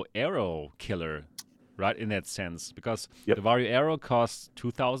Vario Aero killer, right, in that sense, because the Vario Aero costs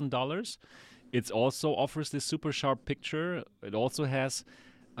 $2,000. It also offers this super sharp picture. It also has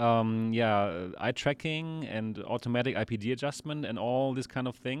eye tracking and automatic IPD adjustment and all these kind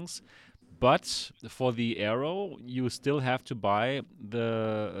of things. But for the Aero, you still have to buy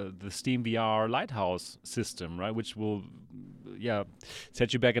the Steam VR Lighthouse system, right? Which will,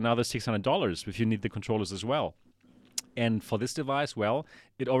 set you back another $600 if you need the controllers as well. And for this device, well,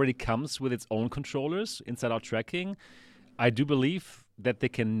 it already comes with its own controllers, inside-out tracking. I do believe that they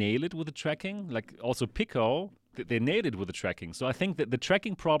can nail it with the tracking, like also Pico. They nailed it with the tracking. So I think that the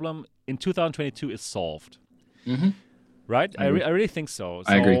tracking problem in 2022 is solved. Mm-hmm. Right? I really think so.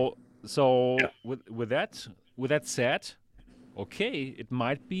 I agree. So with that said, okay, it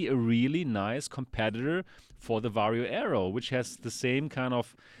might be a really nice competitor for the Vario Aero, which has the same kind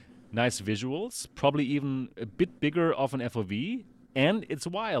of nice visuals, probably even a bit bigger of an FOV, and it's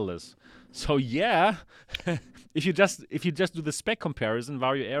wireless. So yeah, if you just do the spec comparison,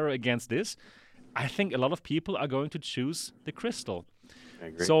 Vario Aero against this, I think a lot of people are going to choose the Crystal. I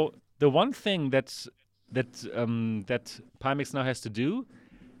agree. So the one thing that Pimax now has to do,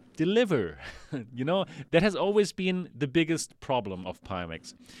 deliver. That has always been the biggest problem of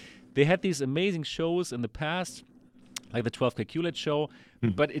Pimax. They had these amazing shows in the past, like the 12K QLED show,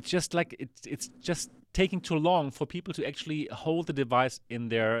 but it's just like it's just taking too long for people to actually hold the device in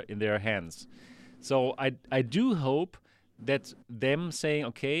their hands. So I do hope that them saying,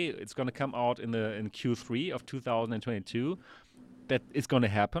 okay, it's going to come out in Q3 of 2022, that it's going to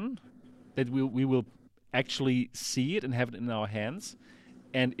happen, that we will actually see it and have it in our hands.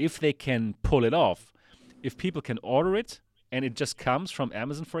 And if they can pull it off, if people can order it and it just comes from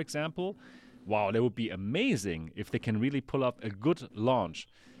Amazon, for example, wow, that would be amazing if they can really pull up a good launch.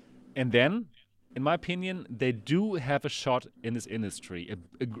 And then, in my opinion, they do have a shot in this industry,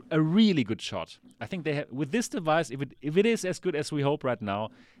 a really good shot. I think they have, with this device, if it is as good as we hope right now,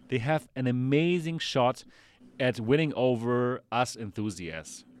 they have an amazing shot at winning over us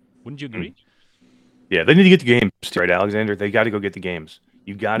enthusiasts. Wouldn't you agree? Yeah, they need to get the games, right, Alexander? They got to go get the games.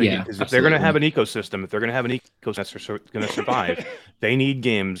 You got to, because if they're going to have an ecosystem, that's going to survive, they need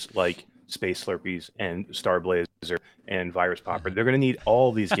games like Space Slurpees and Star Blazer and Virus Popper. They're going to need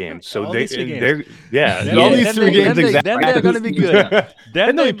all these games. So all these three games exactly. Then they're going to be good.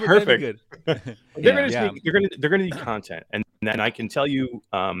 Then they'll be perfect. They're going to need content, and then I can tell you,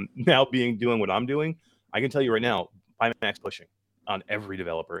 now doing what I'm doing, I can tell you right now, Pimax pushing on every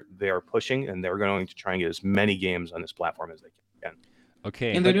developer. They are pushing, and they're going to try and get as many games on this platform as they can.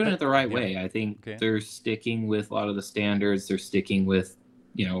 Okay, and they're doing it the right way. I think they're sticking with a lot of the standards. They're sticking with,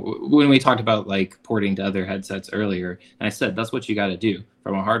 when we talked about like porting to other headsets earlier, and I said that's what you got to do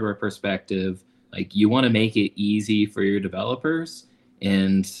from a hardware perspective. Like, you want to make it easy for your developers,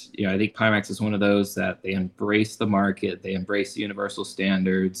 and I think Pimax is one of those that they embrace the market, they embrace the universal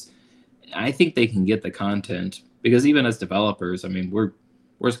standards. I think they can get the content, because even as developers, I mean, we're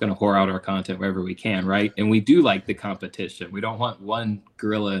just going to whore out our content wherever we can, right? And we do like the competition. We don't want one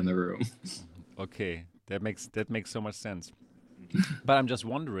gorilla in the room. Okay, that makes so much sense. But I'm just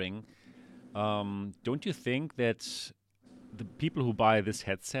wondering, don't you think that the people who buy this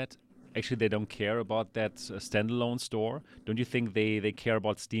headset, actually they don't care about that standalone store? Don't you think they care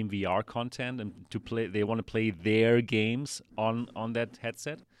about Steam VR content and they want to play their games on that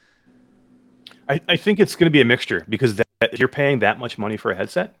headset? I think it's going to be a mixture, because if you're paying that much money for a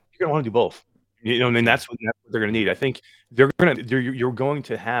headset, you're going to want to do both. That's what they're going to need. I think you're going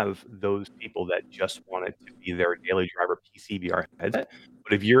to have those people that just want it to be their daily driver PC VR headset.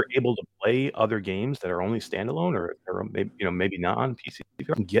 But if you're able to play other games that are only standalone or maybe not on PC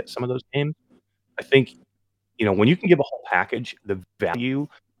VR and get some of those games, I think when you can give a whole package, the value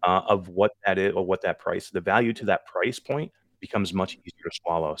of what that is, or what that price, the value to that price point becomes much easier to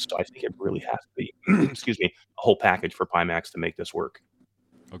swallow. So I think it really has to be, a whole package for Pimax to make this work.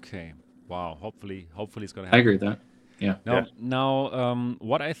 Okay. Wow. Hopefully it's going to happen. I agree with that. Yeah. Now,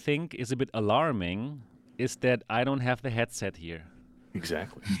 what I think is a bit alarming is that I don't have the headset here.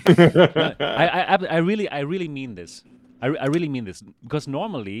 Exactly. I really mean this. I really mean this, because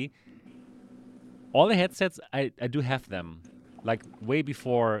normally all the headsets I do have them, like way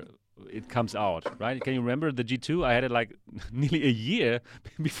before it comes out, right? Can you remember the G2? I had it like nearly a year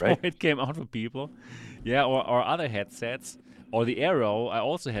before it came out for people. Yeah, or other headsets, or the Aero. I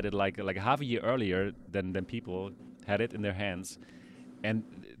also had it like half a year earlier than people had it in their hands, and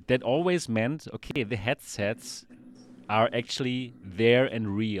that always meant, okay, the headsets are actually there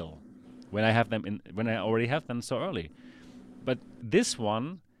and real when I already have them so early. But this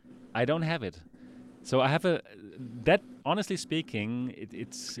one, I don't have it. So I have that. Honestly speaking,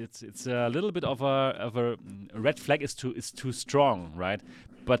 it's a little bit of a red flag. Is too strong, right?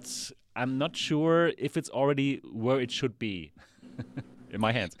 But I'm not sure if it's already where it should be in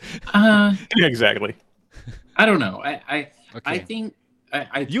my hands. Exactly. I don't know. I think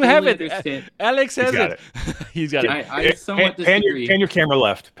I you have it. Understand. Alex has it. He's got it. I somewhat disagree. Pan your camera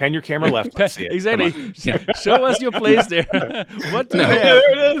left. Pan your camera left. Let's see it. Exactly. Show us your place there. What? No.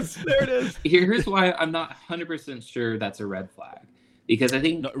 There it is. Here's why I'm not 100% sure that's a red flag. Because I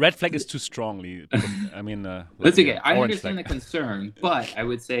think red flag is too strongly. I mean, that's okay. I understand the concern, but I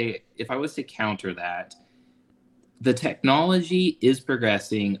would say if I was to counter that, the technology is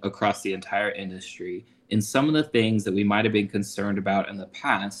progressing across the entire industry. And some of the things that we might have been concerned about in the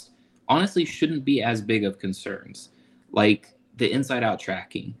past, honestly, shouldn't be as big of concerns, like the inside-out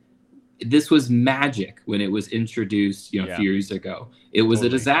tracking. this was magic when it was introduced, a few years ago. It was a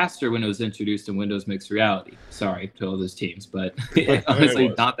disaster when it was introduced in Windows Mixed Reality. Sorry to all those teams, but honestly,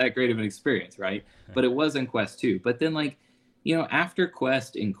 not that great of an experience, right? But it was in Quest 2. But then, after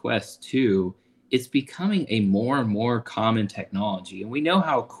Quest and Quest 2, it's becoming a more and more common technology. And we know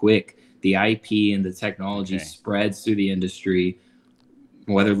how quick the IP and the technology spreads through the industry.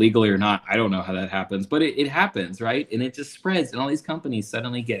 Whether legally or not, I don't know how that happens, but it happens, right? And it just spreads, and all these companies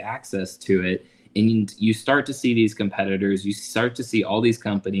suddenly get access to it. And you start to see these competitors, you start to see all these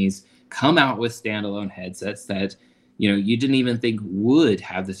companies come out with standalone headsets that, you didn't even think would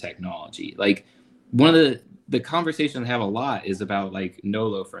have the technology. Like, one of the conversations I have a lot is about, like,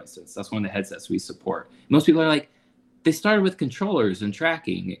 Nolo, for instance. That's one of the headsets we support. Most people are like, they started with controllers and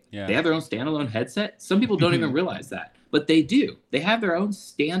tracking. Yeah. They have their own standalone headset. Some people don't even realize that. But they do. They have their own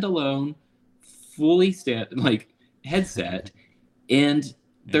standalone, fully headset, and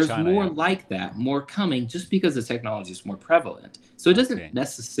there's China, more like that, more coming, just because the technology is more prevalent. So it doesn't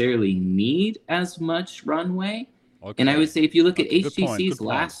necessarily need as much runway. Okay. And I would say if you look at HTC's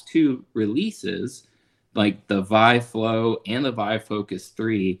last two releases, like the Vive Flow and the Vive Focus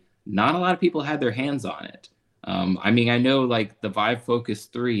 3, not a lot of people had their hands on it. I know, like, the Vive Focus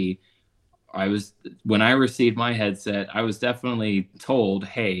 3. When I received my headset, I was definitely told,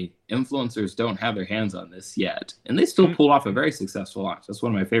 hey, influencers don't have their hands on this yet. And they still pulled off a very successful launch. That's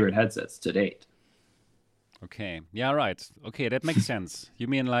one of my favorite headsets to date. Okay. Yeah, right. Okay, that makes sense. You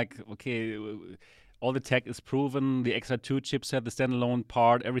mean, like, okay, all the tech is proven, the XR2 chipset, the standalone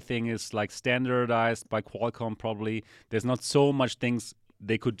part, everything is, like, standardized by Qualcomm probably. There's not so much things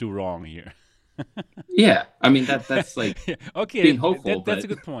they could do wrong here. Yeah. That's like okay, being hopeful. That's a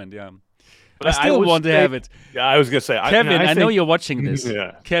good point, yeah. But I still want to have it. Yeah, I was gonna say, Kevin. I know you're watching this.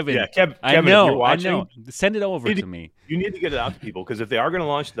 Yeah. Kevin. Yeah, Kevin. I know. Send it over to me. You need to get it out to people, because if they are going to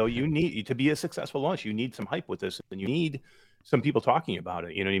launch, though, you need to be a successful launch. You need some hype with this, and you need some people talking about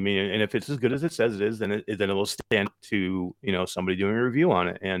it. You know what I mean? And if it's as good as it says it is, then it will stand to somebody doing a review on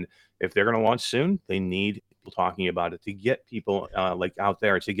it. And if they're going to launch soon, they need people talking about it to get people out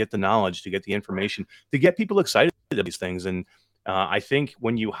there, to get the knowledge, to get the information, to get people excited about these things. And I think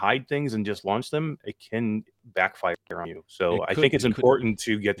when you hide things and just launch them, it can backfire on you. So I think it's important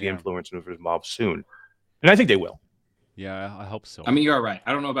to get the influencers involved soon. And I think they will. Yeah, I hope so. You're right.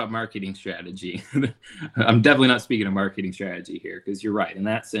 I don't know about marketing strategy. I'm definitely not speaking of marketing strategy here, because you're right. In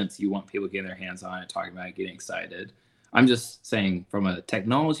that sense, you want people getting their hands on it, talking about it, getting excited. I'm just saying, from a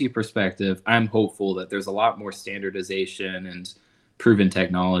technology perspective, I'm hopeful that there's a lot more standardization and proven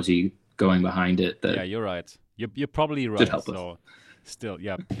technology going behind it. Yeah, you're right. You're probably right. So, still,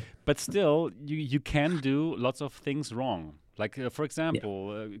 yeah, but still, you can do lots of things wrong. Like, for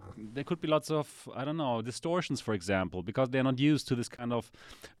example, there could be lots of, I don't know, distortions, for example, because they're not used to this kind of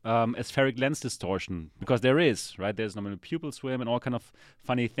aspheric lens distortion. Because there is, right? There's pupil swim and all kind of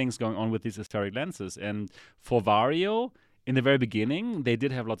funny things going on with these aspheric lenses. And for Vario, in the very beginning, they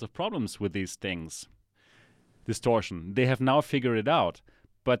did have lots of problems with these things. Distortion. They have now figured it out.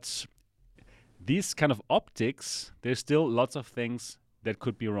 But these kind of optics, there's still lots of things that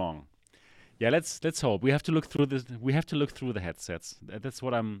could be wrong. Yeah, let's hope. We have to look through this. We have to look through the headsets. That's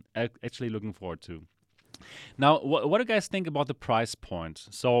what I'm actually looking forward to. Now, what do you guys think about the price point?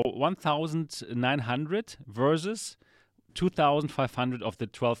 So 1,900 versus 2,500 of the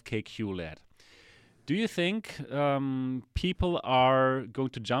 12K QLED. Do you think people are going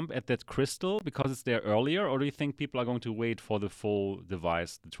to jump at that crystal because it's there earlier, or do you think people are going to wait for the full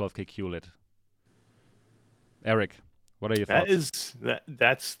device, the 12K QLED? Eric, what are your thoughts?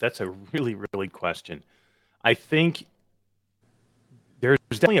 That's a really, really question. I think there's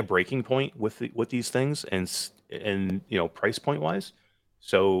definitely a breaking point with these things, and price point wise.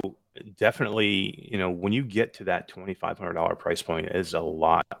 So definitely, when you get to that $2,500 price point, is a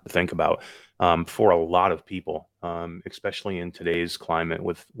lot to think about for a lot of people, especially in today's climate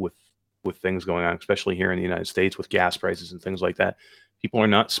with things going on, especially here in the United States with gas prices and things like that. People are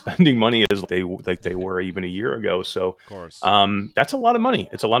not spending money as they were even a year ago. So, of course, that's a lot of money.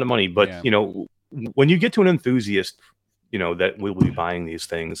 It's a lot of money. But when you get to an enthusiast, that will be buying these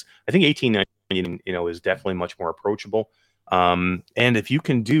things, I think $1,899, is definitely much more approachable. And if you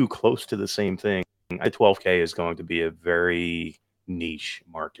can do close to the same thing, 12K is going to be a very niche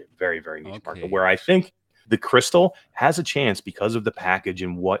market, very, very niche market, where I think the Crystal has a chance because of the package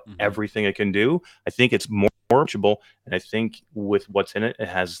and what everything it can do. I think it's more approachable, and I think with what's in it, it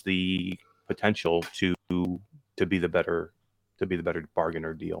has the potential to be the better bargain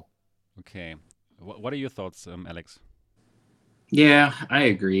or deal. Okay, what are your thoughts, Alex? Yeah, I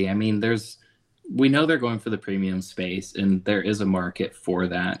agree. I mean, we know they're going for the premium space, and there is a market for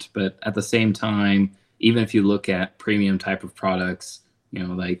that. But at the same time, even if you look at premium type of products,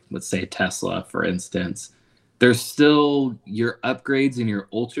 like let's say Tesla, for instance, there's still your upgrades in your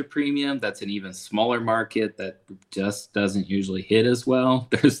ultra premium. That's an even smaller market that just doesn't usually hit as well.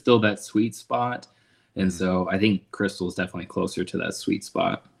 There's still that sweet spot. And so I think Crystal is definitely closer to that sweet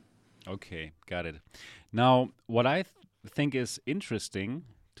spot. Okay, got it. Now, what I think is interesting,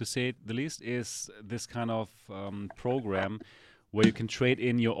 to say the least, is this kind of program where you can trade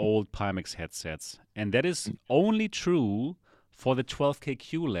in your old Pimax headsets. And that is only true for the 12K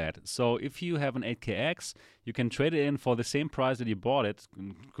QLED. So if you have an 8KX, you can trade it in for the same price that you bought it.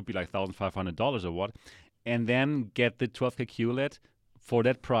 Could be like $1,500 or what. And then get the 12K QLED for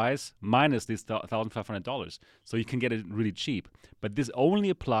that price minus this $1,500. So you can get it really cheap. But this only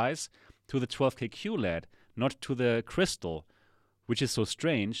applies to the 12K QLED, not to the Crystal, which is so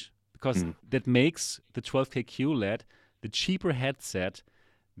strange because that makes the 12K QLED the cheaper headset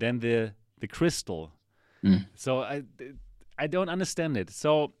than the Crystal. So I don't understand it.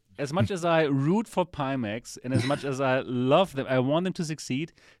 So as much as I root for Pimax and as much as I love them, I want them to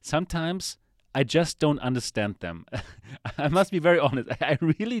succeed, sometimes I just don't understand them. I must be very honest. I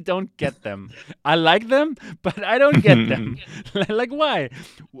really don't get them. I like them, but I don't get them. Like, why?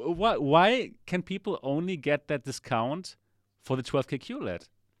 Why can people only get that discount for the 12K QLED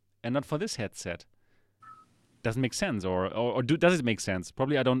and not for this headset? Doesn't make sense, or does it make sense?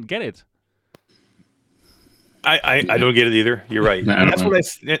 Probably I don't get it. I don't get it either. You're right.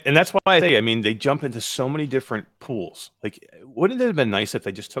 And that's why I say, I mean, they jump into so many different pools. Like, wouldn't it have been nice if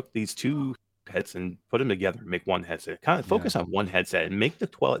they just took these two heads and put them together and make one headset? Kind of focus on one headset and make the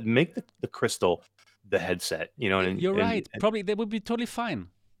Crystal the headset. And you're right. Probably that would be totally fine.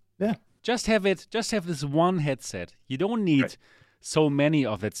 Yeah. Just have this one headset. You don't need so many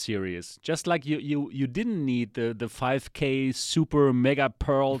of that series. Just like you didn't need the 5K super mega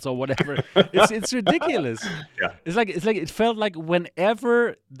pearls or whatever. It's ridiculous. Yeah. It's like it felt like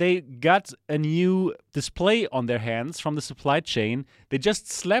whenever they got a new display on their hands from the supply chain, they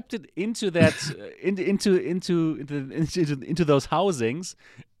just slapped it into that into those housings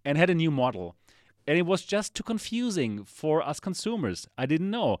and had a new model. And it was just too confusing for us consumers. I didn't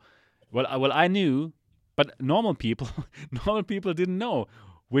know. Well, I knew, but normal people didn't know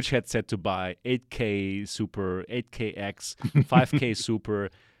which headset to buy. 8K Super, 8KX, 5K Super,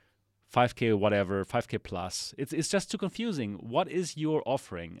 5K whatever, 5K Plus. It's just too confusing. What is your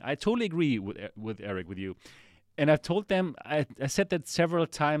offering? I totally agree with Eric, with you. And I've told them, I said that several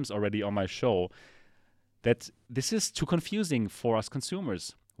times already on my show, that this is too confusing for us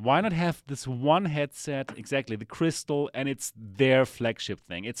consumers. Why not have this one headset, exactly, the Crystal, and it's their flagship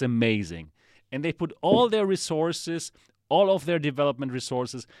thing. It's amazing. And they put all their resources, all of their development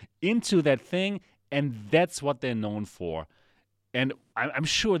resources into that thing, and that's what they're known for. And I'm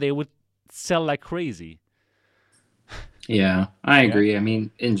sure they would sell like crazy. Yeah, I agree. I mean,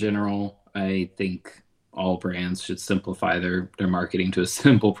 in general, I think all brands should simplify their marketing to a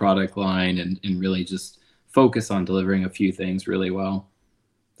simple product line and really just focus on delivering a few things really well.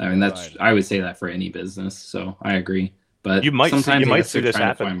 I mean, I would say that for any business. So I agree. But you might see this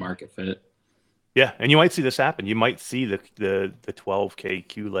happen. Find market fit. Yeah, and you might see this happen. You might see the 12K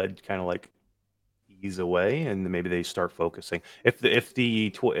QLED kind of like ease away, and maybe they start focusing. If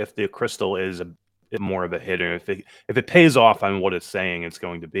the Crystal is a bit more of a hit, or if it pays off on what it's saying it's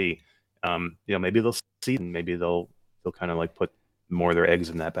going to be, maybe they'll see, and maybe they'll kind of like put more of their eggs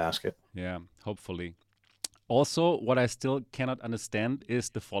in that basket. Yeah, hopefully. Also, what I still cannot understand is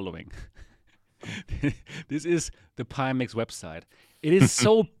the following. This is the Pimax website. It is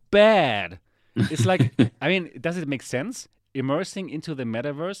so bad. It's like, I mean, does it make sense? Immersing into the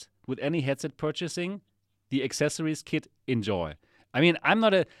metaverse with any headset purchasing, the accessories kit, enjoy. I mean, I'm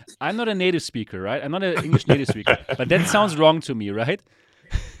not a native speaker, right? I'm not an English native speaker, but that sounds wrong to me, right?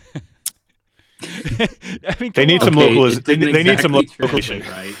 I mean, they need some localization. They need some localization,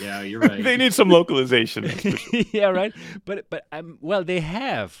 right? Yeah, you're right. They need some localization. Sure. Yeah, right. But well, they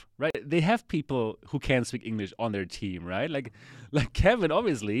have, right? They have people who can speak English on their team, right? Like Kevin,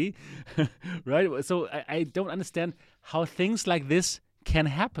 obviously, right? So I don't understand how things like this can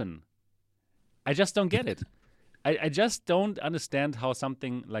happen. I just don't get it. I just don't understand how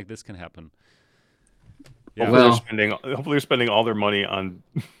something like this can happen. Yeah. Hopefully they're spending all their money on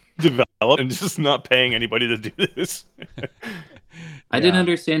develop and just not paying anybody to do this. I didn't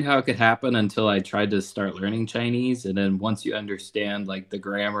understand how it could happen until I tried to start learning Chinese, and then once you understand like the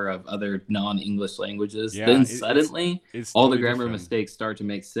grammar of other non-English languages, then suddenly all the grammar mistakes start to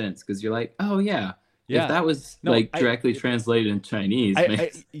make sense because you're like, oh yeah, If that was directly translated in Chinese.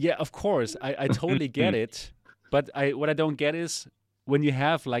 Yeah, of course. I totally get it. But what I don't get is when you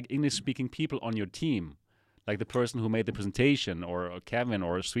have like English-speaking people on your team, like the person who made the presentation, or Kevin,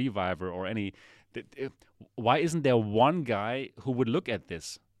 or Survivor, or any. Why isn't there one guy who would look at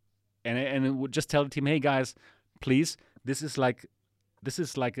this and would just tell the team, "Hey guys, please, this is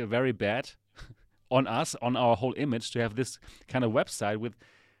like a very bad on us, on our whole image, to have this kind of website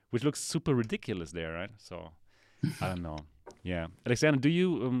which looks super ridiculous there, right?" So I don't know. Yeah, Alexander, do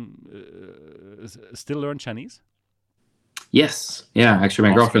you still learn Chinese? Yes. Yeah. Actually,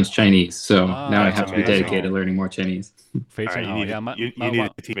 my girlfriend's Chinese, so now I have to be dedicated to learning more Chinese. You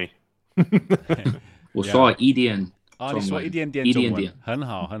need to teach me. 我说一点你说一点点中文，很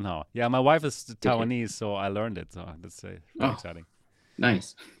好，很好。Yeah, my wife is Taiwanese, so I learned it. So that's very exciting.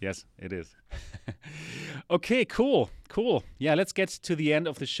 Nice. Yes, it is. Okay, cool. Yeah, let's get to the end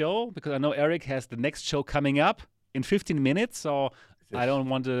of the show, because I know Eric has the next show coming up in 15 minutes. So I don't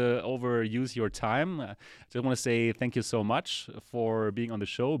want to overuse your time. I just want to say thank you so much for being on the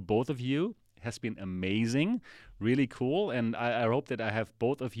show, both of you. It has been amazing, really cool, and I hope that I have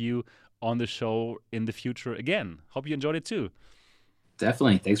both of you on the show in the future again. Hope you enjoyed it too.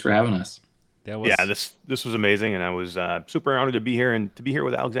 Definitely. Thanks for having us. This was amazing, and I was super honored to be here, and to be here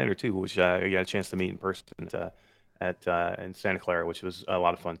with Alexander too, which I got a chance to meet in person in Santa Clara, which was a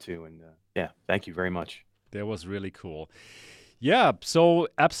lot of fun too. And thank you very much. That was really cool. Yeah, so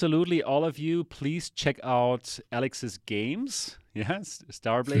absolutely, all of you, please check out Alex's games. Yes,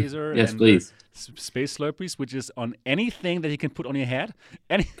 Starblazer. Yes, please. Space Slurpees, which is on anything that you can put on your head.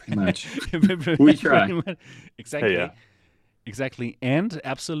 Pretty much. We try. Exactly. Yeah. Exactly. And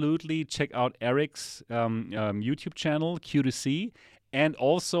absolutely check out Eric's YouTube channel, Q2C. And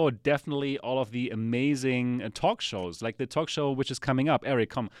also definitely all of the amazing talk shows, like the talk show which is coming up. Eric,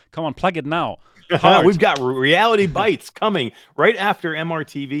 come on, plug it now. We've got Reality Bites coming right after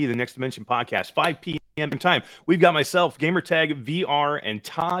MRTV, the Next Dimension podcast, 5 p.m. time. We've got myself, Gamertag VR, and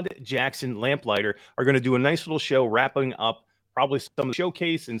Todd Jackson, Lamplighter, are going to do a nice little show wrapping up probably some of the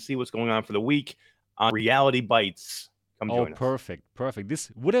showcase and see what's going on for the week on Reality Bites. Perfect.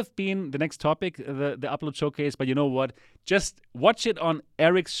 This would have been the next topic, the upload showcase, but you know what? Just watch it on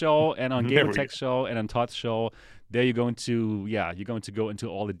Eric's show and on Gamertag's show and on Todd's show. There you're going to go into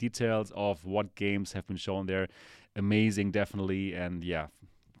all the details of what games have been shown there. Amazing, definitely. And yeah,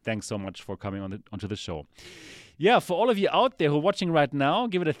 thanks so much for coming onto the show. Yeah, for all of you out there who are watching right now,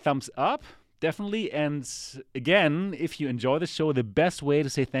 give it a thumbs up. Definitely. And again, if you enjoy the show, the best way to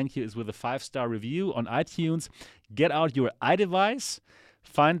say thank you is with a 5-star review on iTunes. Get out your iDevice,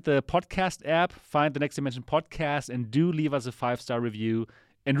 find the podcast app, find the Next Dimension podcast, and do leave us a 5-star review.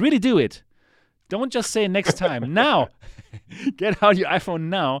 And really do it. Don't just say next time. Now. Get out your iPhone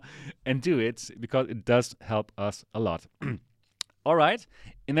now and do it, because it does help us a lot. All right.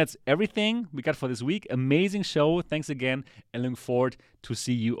 And that's everything we got for this week. Amazing show. Thanks again. And looking forward to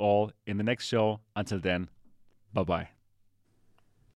see you all in the next show. Until then, bye-bye.